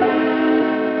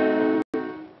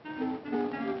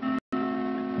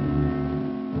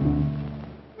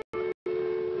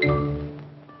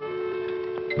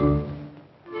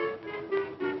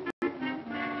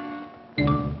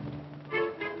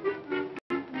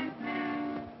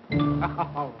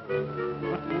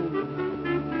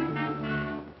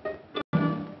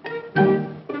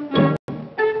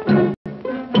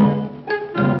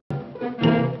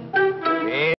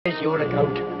 There's your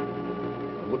account.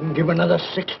 I wouldn't give another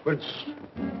sixpence.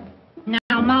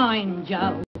 Now mind,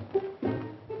 Joe.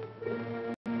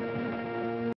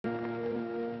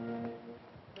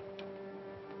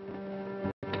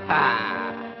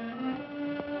 Ah.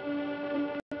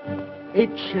 8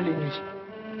 shillings.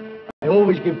 I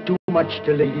always give too much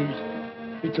to ladies.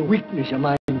 It's a weakness of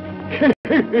mine.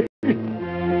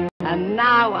 And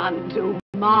now unto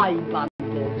my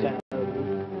bundle, Joe.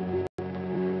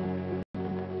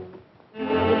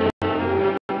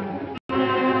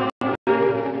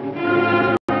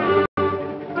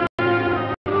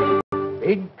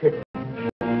 Bed curtains.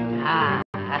 Ah,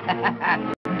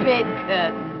 bed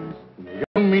curtains. You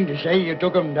don't mean to say you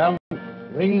took 'em down,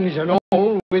 rings and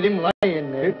all, with him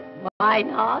lying there? Why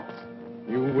not?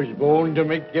 You was born to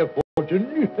make your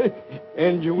fortune,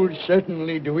 and you will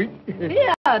certainly do it.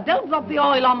 Here, don't drop the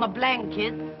oil on the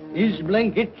blankets. His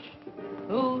blankets?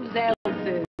 Whose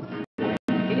else's?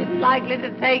 He isn't likely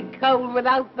to take cold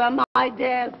without them, I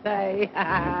dare say.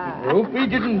 I hope he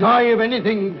didn't die of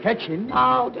anything catching.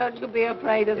 Oh, don't you be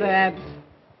afraid of that.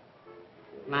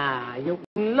 You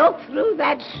can look through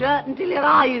that shirt until your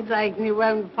eyes ache and you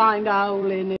won't find a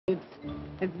hole in it.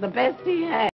 It's the best he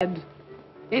had.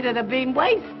 It'd have been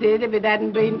wasted if it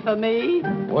hadn't been for me.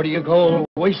 What do you call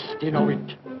wasting of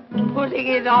it? Putting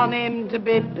it on him to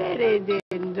be buried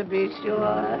in, to be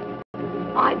sure.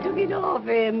 I took it off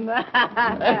him.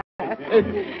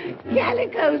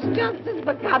 Calico's just as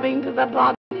becoming to the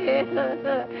body.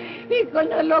 He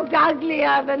couldn't have looked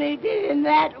uglier than he did in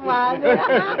that one.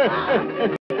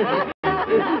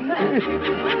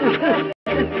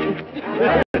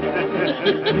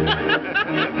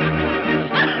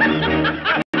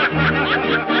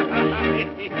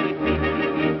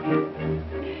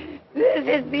 This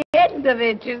is the end of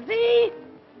it, you see.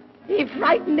 He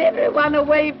frightened everyone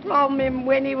away from him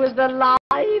when he was alive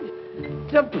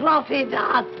to profit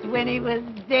us when he was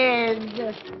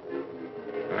dead.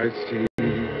 I see.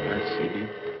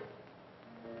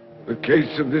 The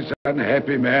case of this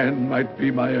unhappy man might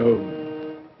be my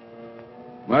own.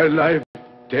 My life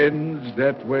tends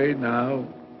that way now.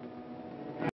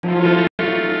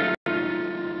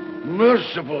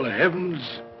 Merciful heavens!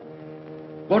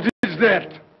 What is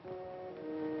that?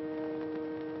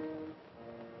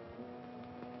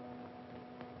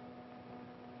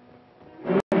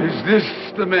 Is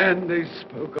this the man they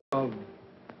spoke of?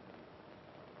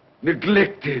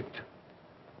 Neglected,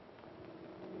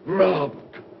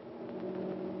 robbed,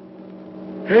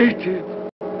 hated.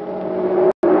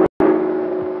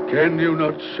 Can you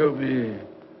not show me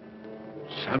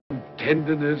some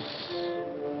tenderness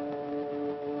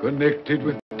connected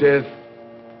with death?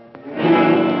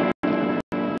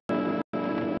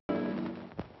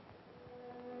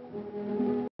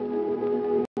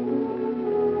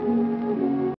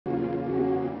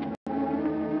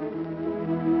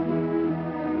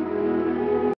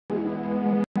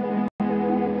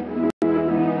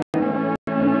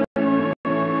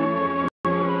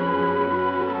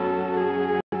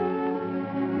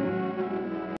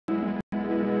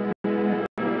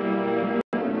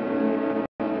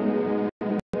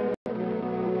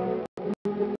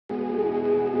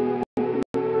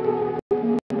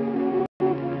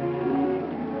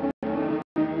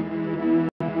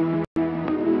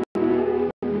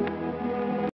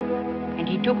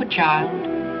 Took a child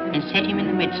and set him in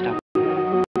the midst of it.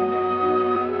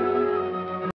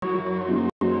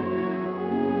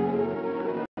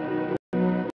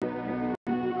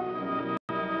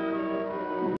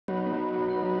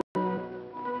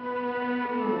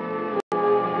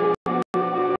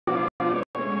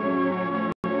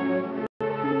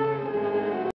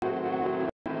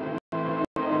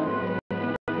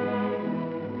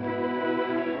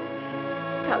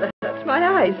 It's my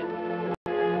eyes.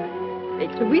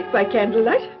 Makes me weep by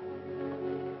candlelight.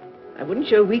 I wouldn't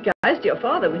show weak eyes to your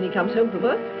father when he comes home from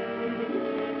work.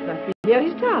 Must be near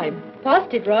his time.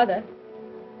 Past it, rather.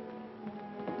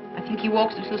 I think he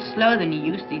walks a little slower than he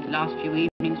used these last few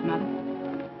evenings, Mother.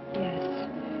 Yes.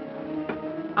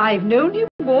 I've known him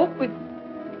walk with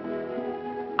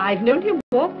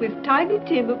Tiny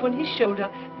Tim upon his shoulder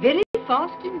very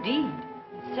fast indeed.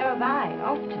 So have I,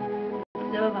 often.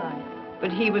 So have I.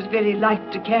 But he was very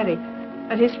light to carry,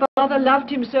 and his father loved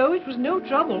him so it was no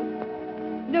trouble.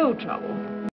 No trouble.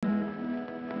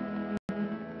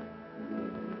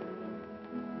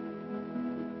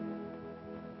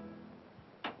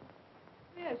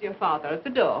 There's your father at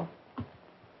the door.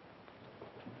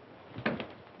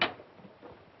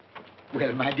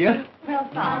 Well, my dear. Well,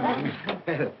 Father.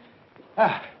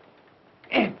 Well,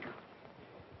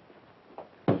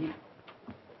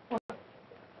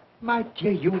 my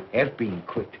dear, you have been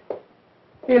quick.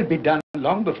 It'll be done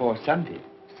long before Sunday.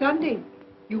 Sunday.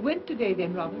 You went today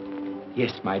then, Robert?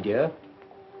 Yes, my dear.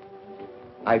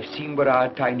 I've seen where our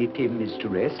Tiny Tim is to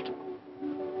rest.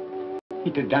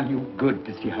 It have done you good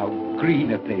to see how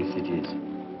green a place it is.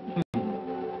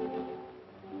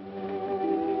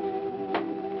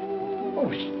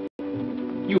 Oh,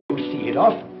 you'll see it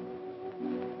off.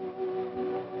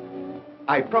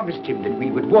 I promised him that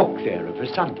we would walk there of a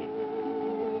Sunday.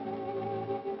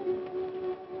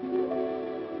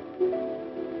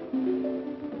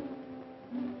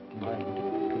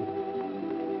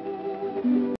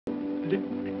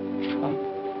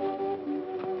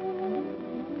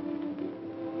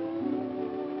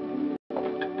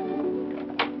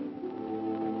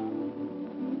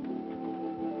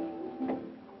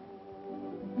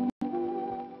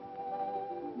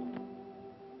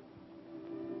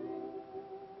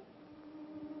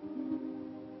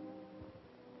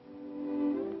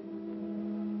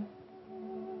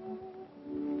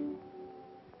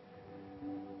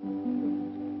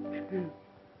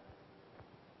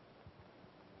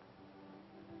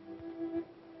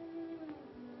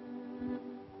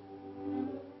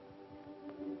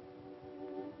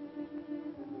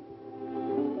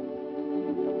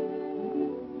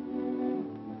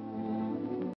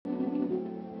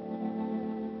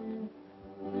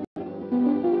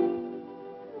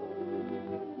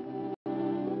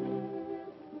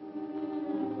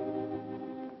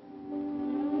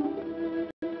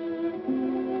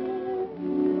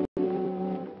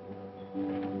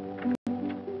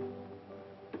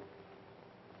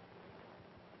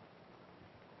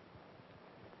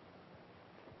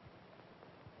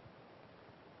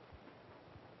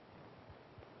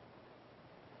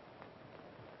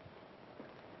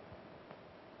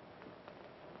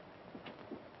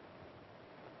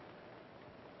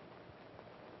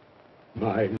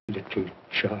 My little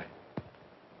child.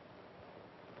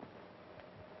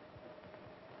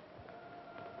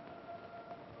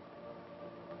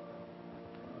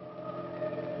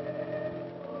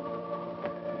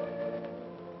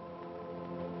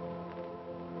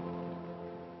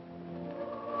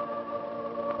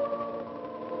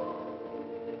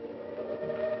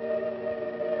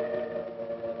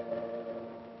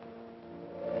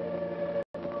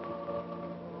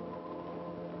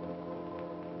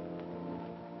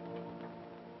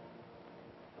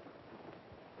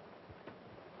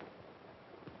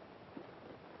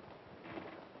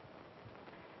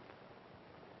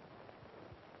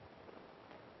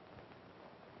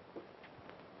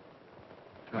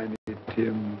 Tiny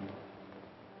Tim,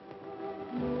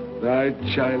 thy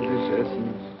childish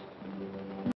essence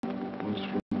was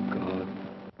from God.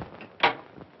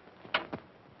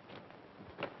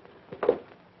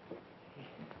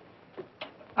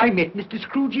 I met Mr.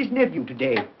 Scrooge's nephew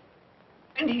today,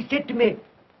 and he said to me,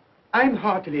 I'm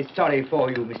heartily sorry for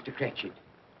you, Mr. Cratchit,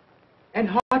 and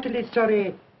heartily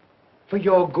sorry for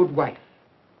your good wife.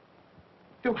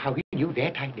 Though how he knew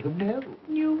that, I don't know.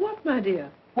 Knew what, my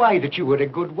dear? Why, that you were a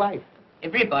good wife.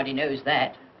 Everybody knows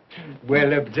that.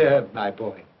 Well observed, my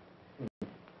boy.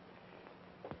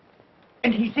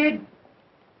 And he said,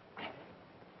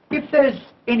 if there's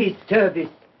any service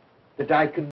that I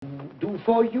can do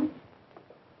for you,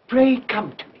 pray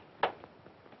come to me.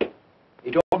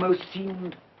 It almost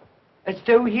seemed as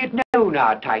though he had known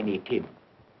our Tiny Tim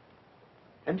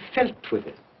and felt with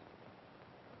us.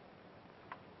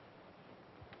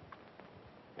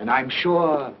 And I'm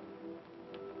sure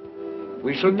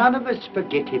we shall none of us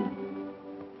forget him,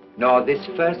 nor this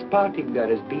first parting there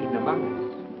has been among us.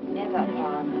 Never,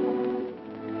 Father.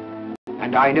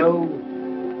 And I know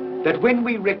that when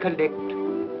we recollect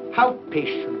how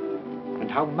patient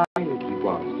and how mild he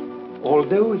was,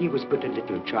 although he was but a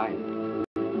little child,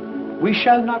 We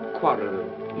shall not quarrel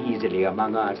easily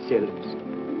among ourselves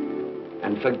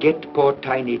and forget poor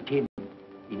Tiny Tim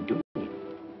in doing it.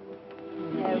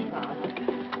 No, Father.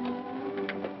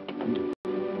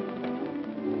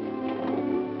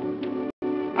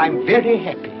 I'm very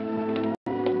happy.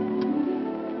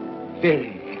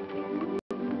 Very happy.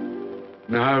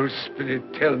 Now,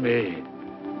 Spirit, tell me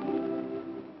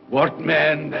what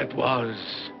man that was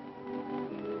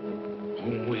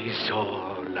whom we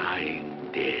saw lying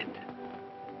dead.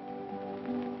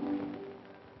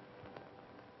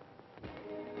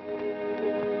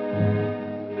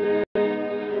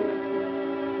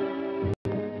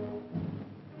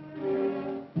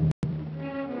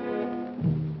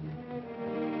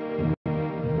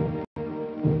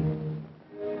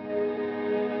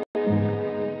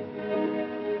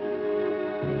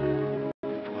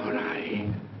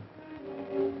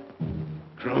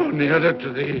 Nearer to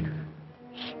the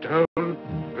stone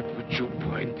at which you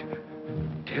point.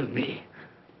 Tell me,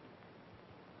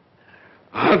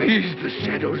 are these the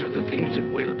shadows of the things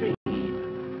that will be?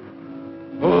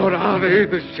 Or are they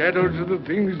the shadows of the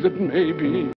things that may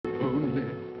be only?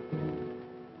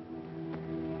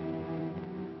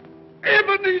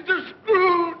 Ebenezer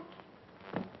Scrooge!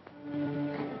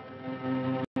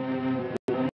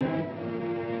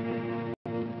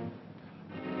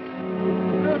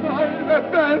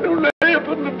 That man who lay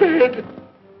upon the bed.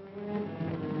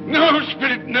 No,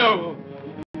 Spirit, no.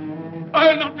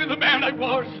 I'll not be the man I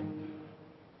was.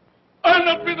 I'll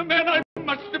not be the man I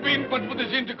must have been but for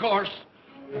this intercourse.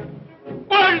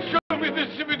 Why show me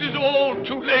this if it is all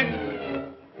too late?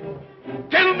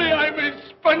 Tell me I may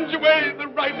sponge away the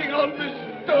writing on this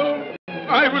stone.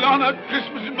 I will honor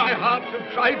Christmas in my heart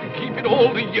and try to keep it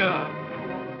all the year.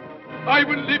 I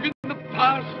will live in the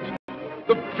past,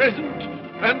 the present,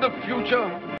 and the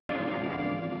future.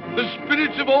 The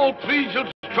spirits of all three shall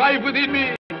strive within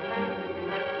me.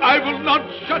 I will not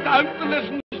shut out the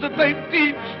lessons that they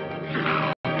teach.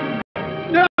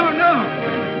 No, no.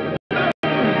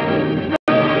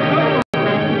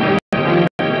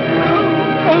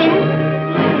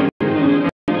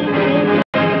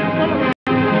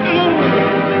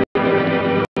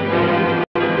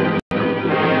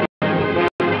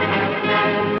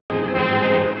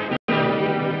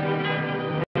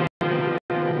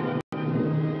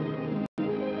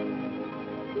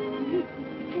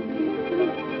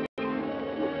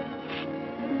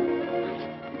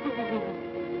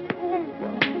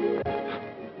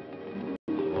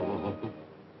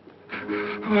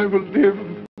 I will live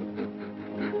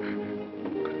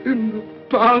in the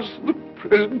past, the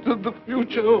present, and the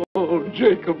future. Oh,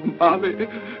 Jacob Marley,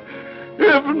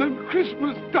 heaven and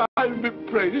Christmas time be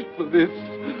praised for this.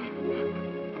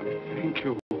 I thank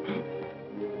you.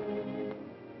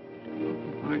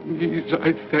 On my knees,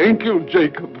 I thank you,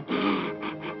 Jacob.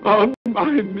 On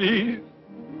my knees.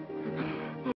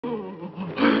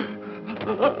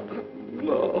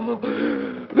 No,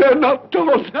 they're not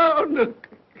torn down.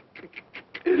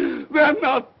 They're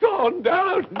not torn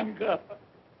down.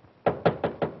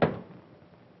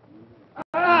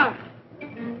 Ah!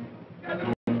 Things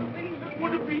that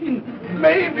would have been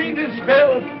may be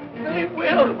dispelled. They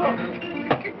will.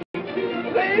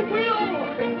 They will.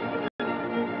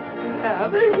 Yeah,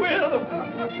 they will.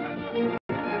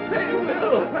 They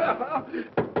will.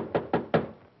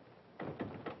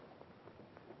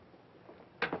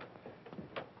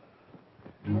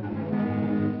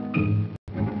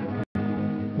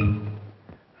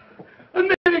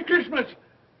 Merry Christmas!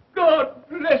 God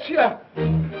bless you!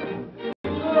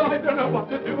 Oh, I don't know what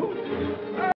to do.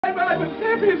 I was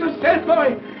happy as a sad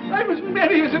boy. I was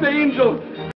merry as an angel.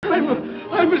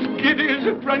 I was giddy as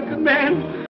a drunken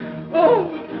man. Oh,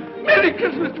 Merry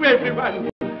Christmas to everyone!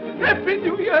 Happy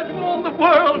New Year to all the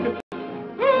world!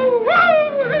 Oh,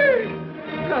 wow! Hey.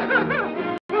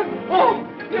 Oh,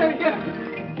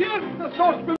 yes, the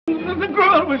saucepan that the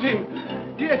girl was in.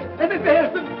 Yes, and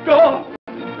there's the door.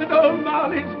 That old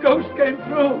Marley's ghost came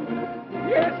through.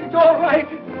 Yes, it's all right.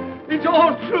 It's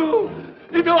all true.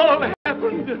 It all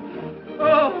happened.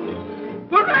 Oh,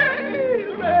 hooray!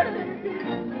 Hooray!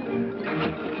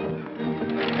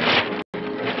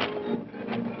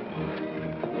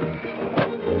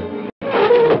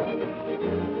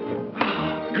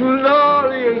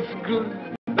 Glorious,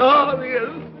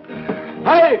 glorious.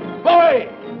 Hey, boy!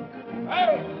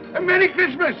 Hey, a Merry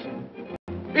Christmas!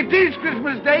 It is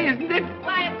Christmas Day, isn't it?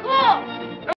 Why, of course.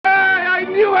 I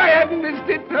knew I hadn't missed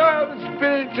it. Oh, the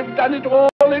spirits have done it all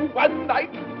in one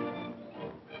night.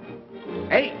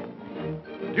 Hey,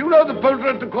 do you know the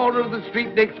poulterer at the corner of the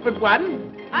street next but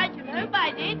one? I should hope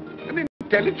I did. An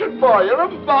intelligent boy, a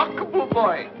remarkable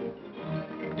boy.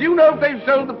 Do you know if they've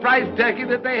sold the prize turkey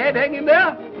that they had hanging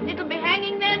there? It'll be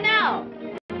hanging there now.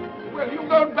 Well, you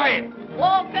go and buy it.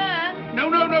 Walker! No,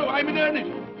 I'm in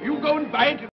earnest. You go and buy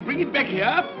it and bring it back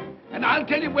here, and I'll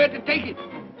tell you where to take it.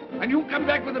 And you come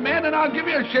back with the man, and I'll give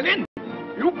you a shilling.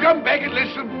 You come back in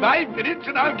less than 5 minutes,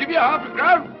 and I'll give you half a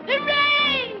crown.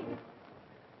 Hooray!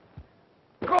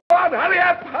 Go on, hurry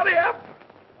up.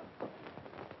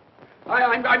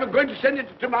 I'm going to send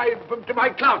it to my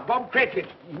clerk, Bob Cratchit.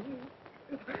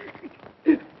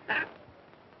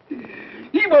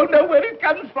 He won't know where it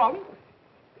comes from.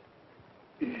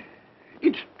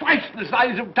 It's twice the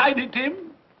size of Tiny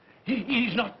Tim.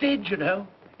 He's not dead, you know.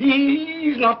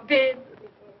 He's not dead.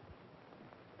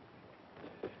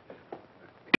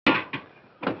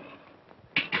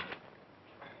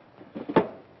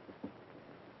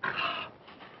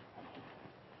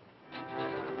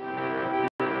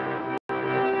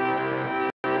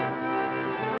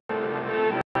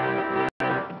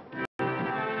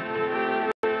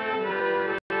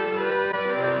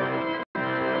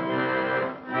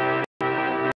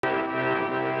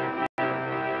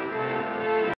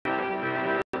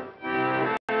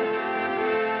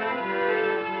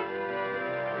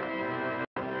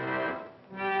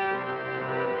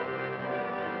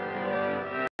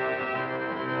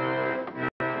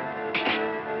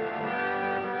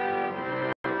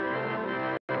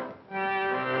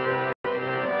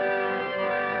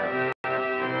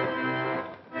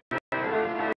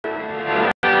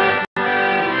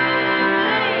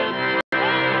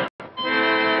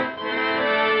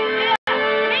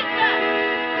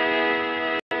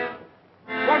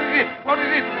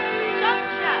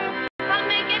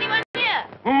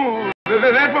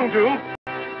 That won't do.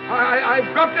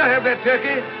 I've got to have that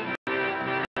turkey.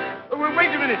 Oh, well,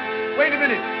 wait a minute.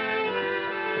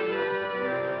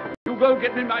 You go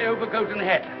get me my overcoat and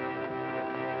hat.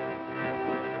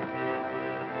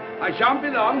 I shan't be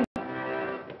long.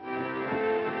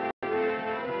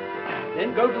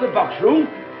 Then go to the box room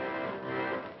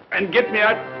and get me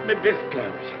out my best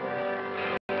clothes.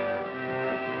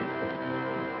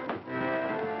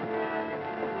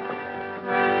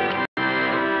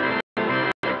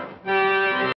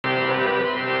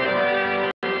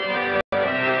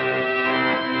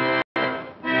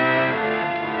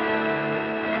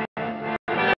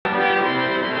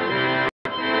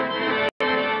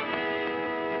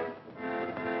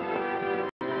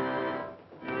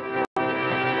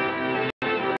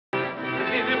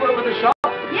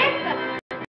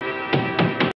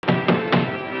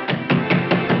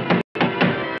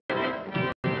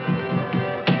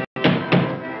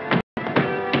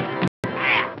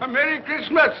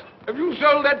 Christmas! Have you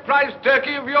sold that prize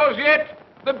turkey of yours yet?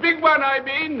 The big one, I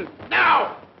mean.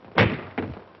 Now!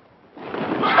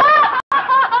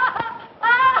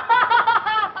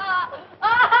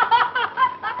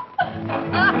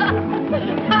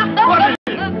 What is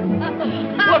it?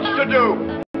 What's to do?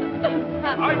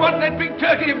 I want that big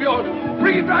turkey of yours.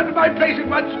 Bring it round to my place at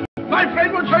once. My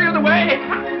friend will show you the way.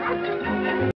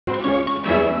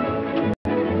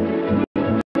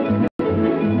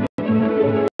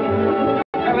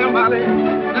 Marley,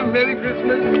 and Merry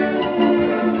Christmas.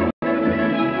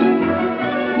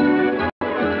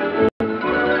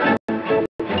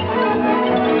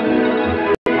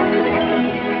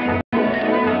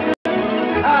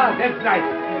 Ah, that's right.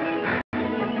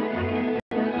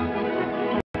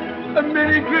 A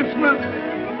Merry Christmas.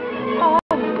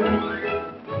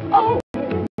 Oh.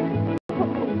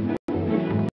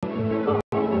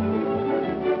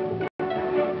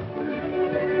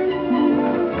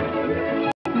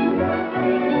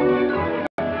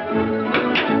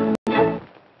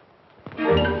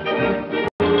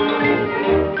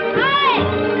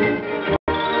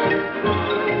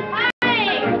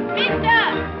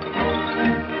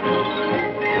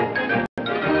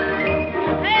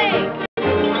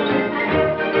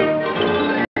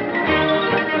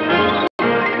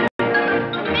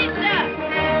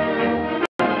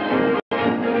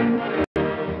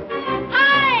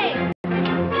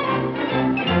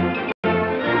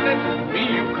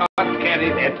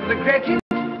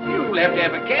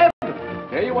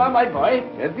 My boy,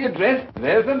 there's the address,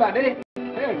 there's the money,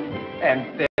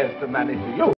 and there's the money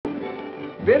to you.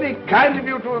 Very kind of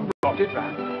you to have brought it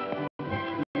round.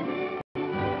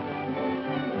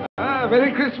 Ah,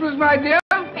 Merry Christmas, my dear.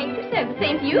 Thank you, sir. The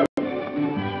same to you.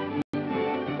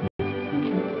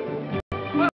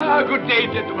 Ah, good day,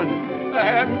 gentlemen.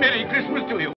 Merry Christmas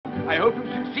to you. I hope you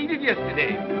succeeded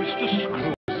yesterday. Mr.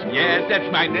 Scrooge. Yes,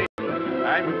 that's my name.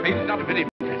 I'm afraid it's not a very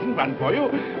pleasant one for you,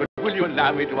 but will you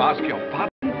allow me to ask your pardon?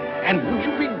 And would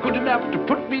you be good enough to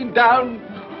put me down?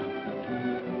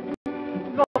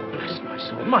 God bless my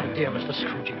soul. My dear Mr.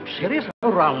 Scrooge, are you serious? A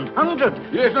round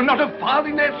 100. Yes, and not a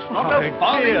farthing less. Not a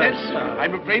farthing dear, less. sir.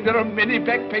 I'm afraid there are many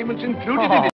back payments included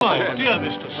in it. My dear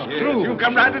Mr. Scrooge. You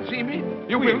come round and see me.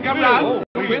 You will come round.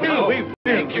 We will.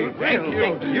 Thank you. Thank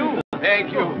you.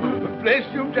 Thank you. Bless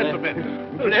you,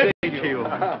 gentlemen. Bless you.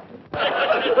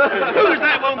 Who's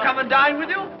that won't come and dine with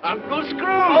you? Uncle Scrooge!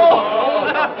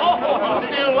 Oh.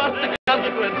 Still, what's the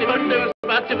consequence? He won't lose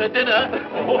much of a dinner.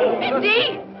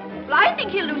 Indeed. Well, I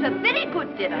think he'll lose a very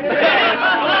good dinner.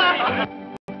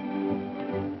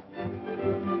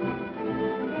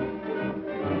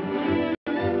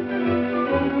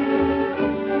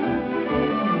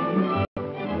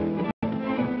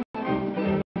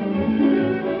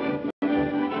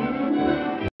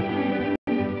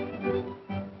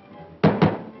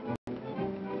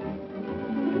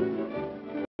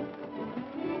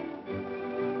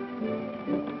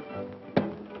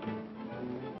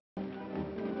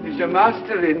 Is your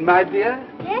master in, my dear?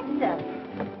 Yes, sir.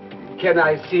 Can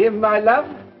I see him, my love?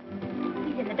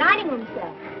 He's in the dining room, sir.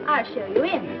 I'll show you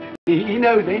in. He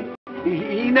knows me.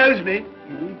 He knows me.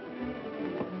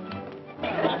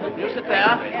 You sit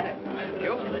there.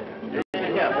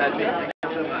 Here, Paddy.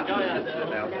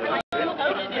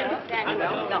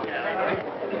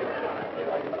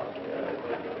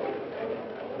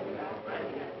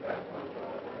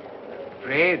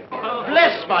 Fred.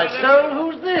 Bless my soul,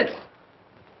 who's this?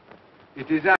 It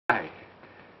is I,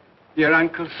 your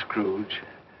Uncle Scrooge.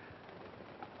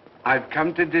 I've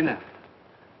come to dinner.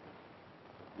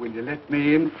 Will you let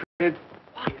me in, Fred?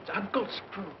 Why, it's Uncle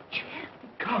Scrooge.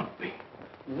 It can't be.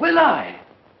 Will I?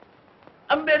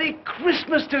 A Merry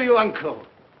Christmas to you, Uncle.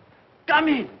 Come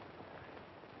in.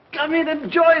 Come in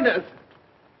and join us.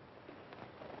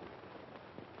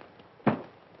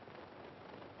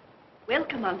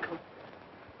 Welcome, Uncle.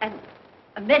 And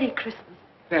a Merry Christmas.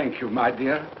 Thank you, my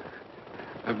dear.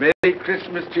 A Merry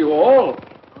Christmas to you all.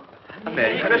 A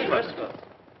Merry Christmas.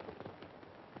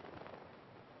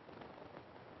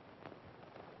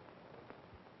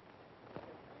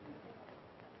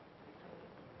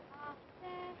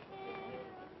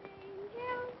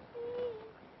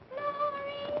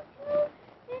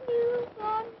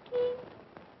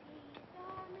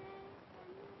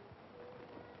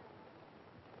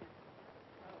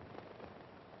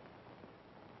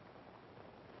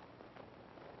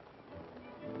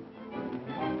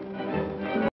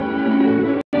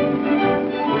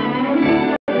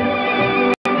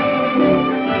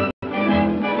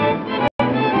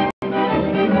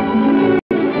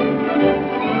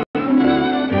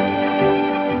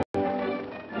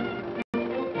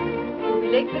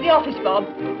 Office, Bob.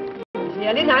 It's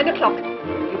nearly 9 o'clock.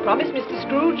 You promised Mr.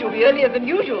 Scrooge you'll be earlier than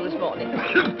usual this morning.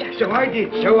 So I did.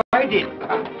 So I did. You.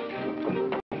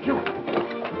 Thank you.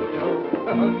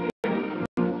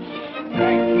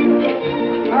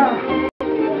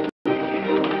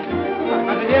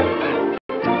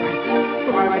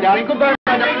 Goodbye, my darling. Goodbye,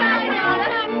 my darling.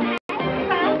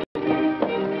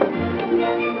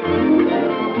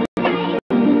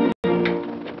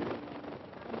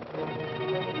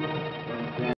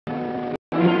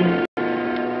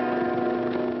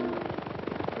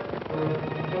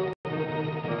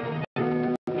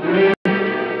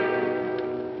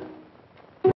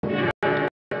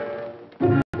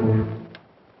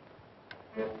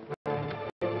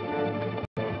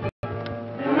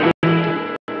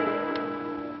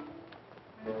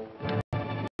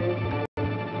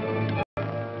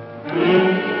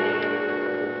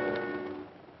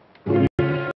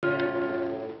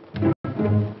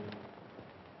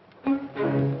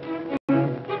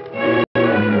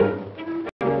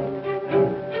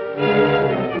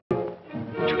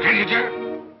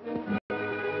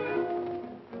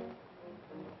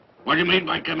 What do you mean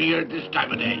by coming here at this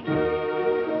time of day?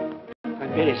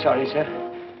 I'm very sorry, sir.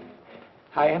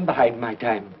 I am behind my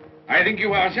time. I think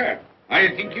you are, sir. I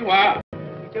think you are.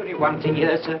 It's only once a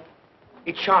year, sir.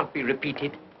 It shan't be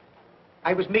repeated.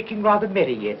 I was making rather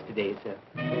merry yesterday, sir.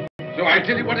 So I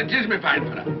tell you what it is, my fine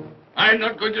fellow. I'm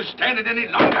not going to stand it any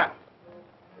longer.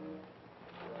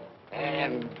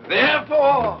 And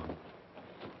therefore,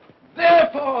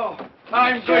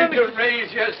 I'm going to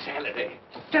raise your salary.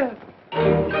 Sir,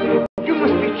 you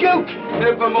must be joking.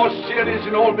 Never more serious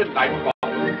in all my life, Bob.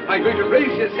 I'm going to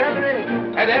raise your salary,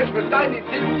 and as for dining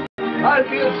things, I'll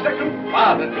be a second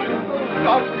father to you.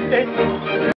 Not today.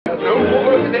 No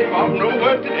more today, Bob. No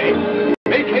more today.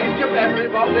 Make haste your family,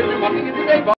 Bob. They'll be wanting you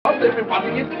today, Bob. They'll be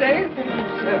wanting you today.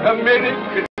 A Merry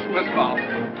Christmas, Bob.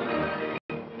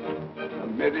 A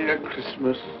Merry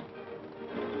Christmas,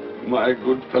 my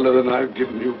good fellow, than I've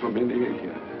given you for many a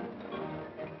year.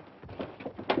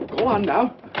 Go on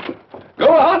now.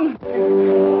 Go on.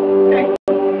 Thank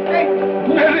you.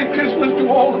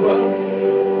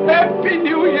 Happy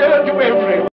New Year to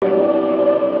everyone.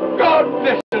 God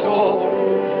bless us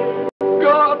all.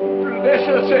 God bless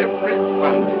us everyone.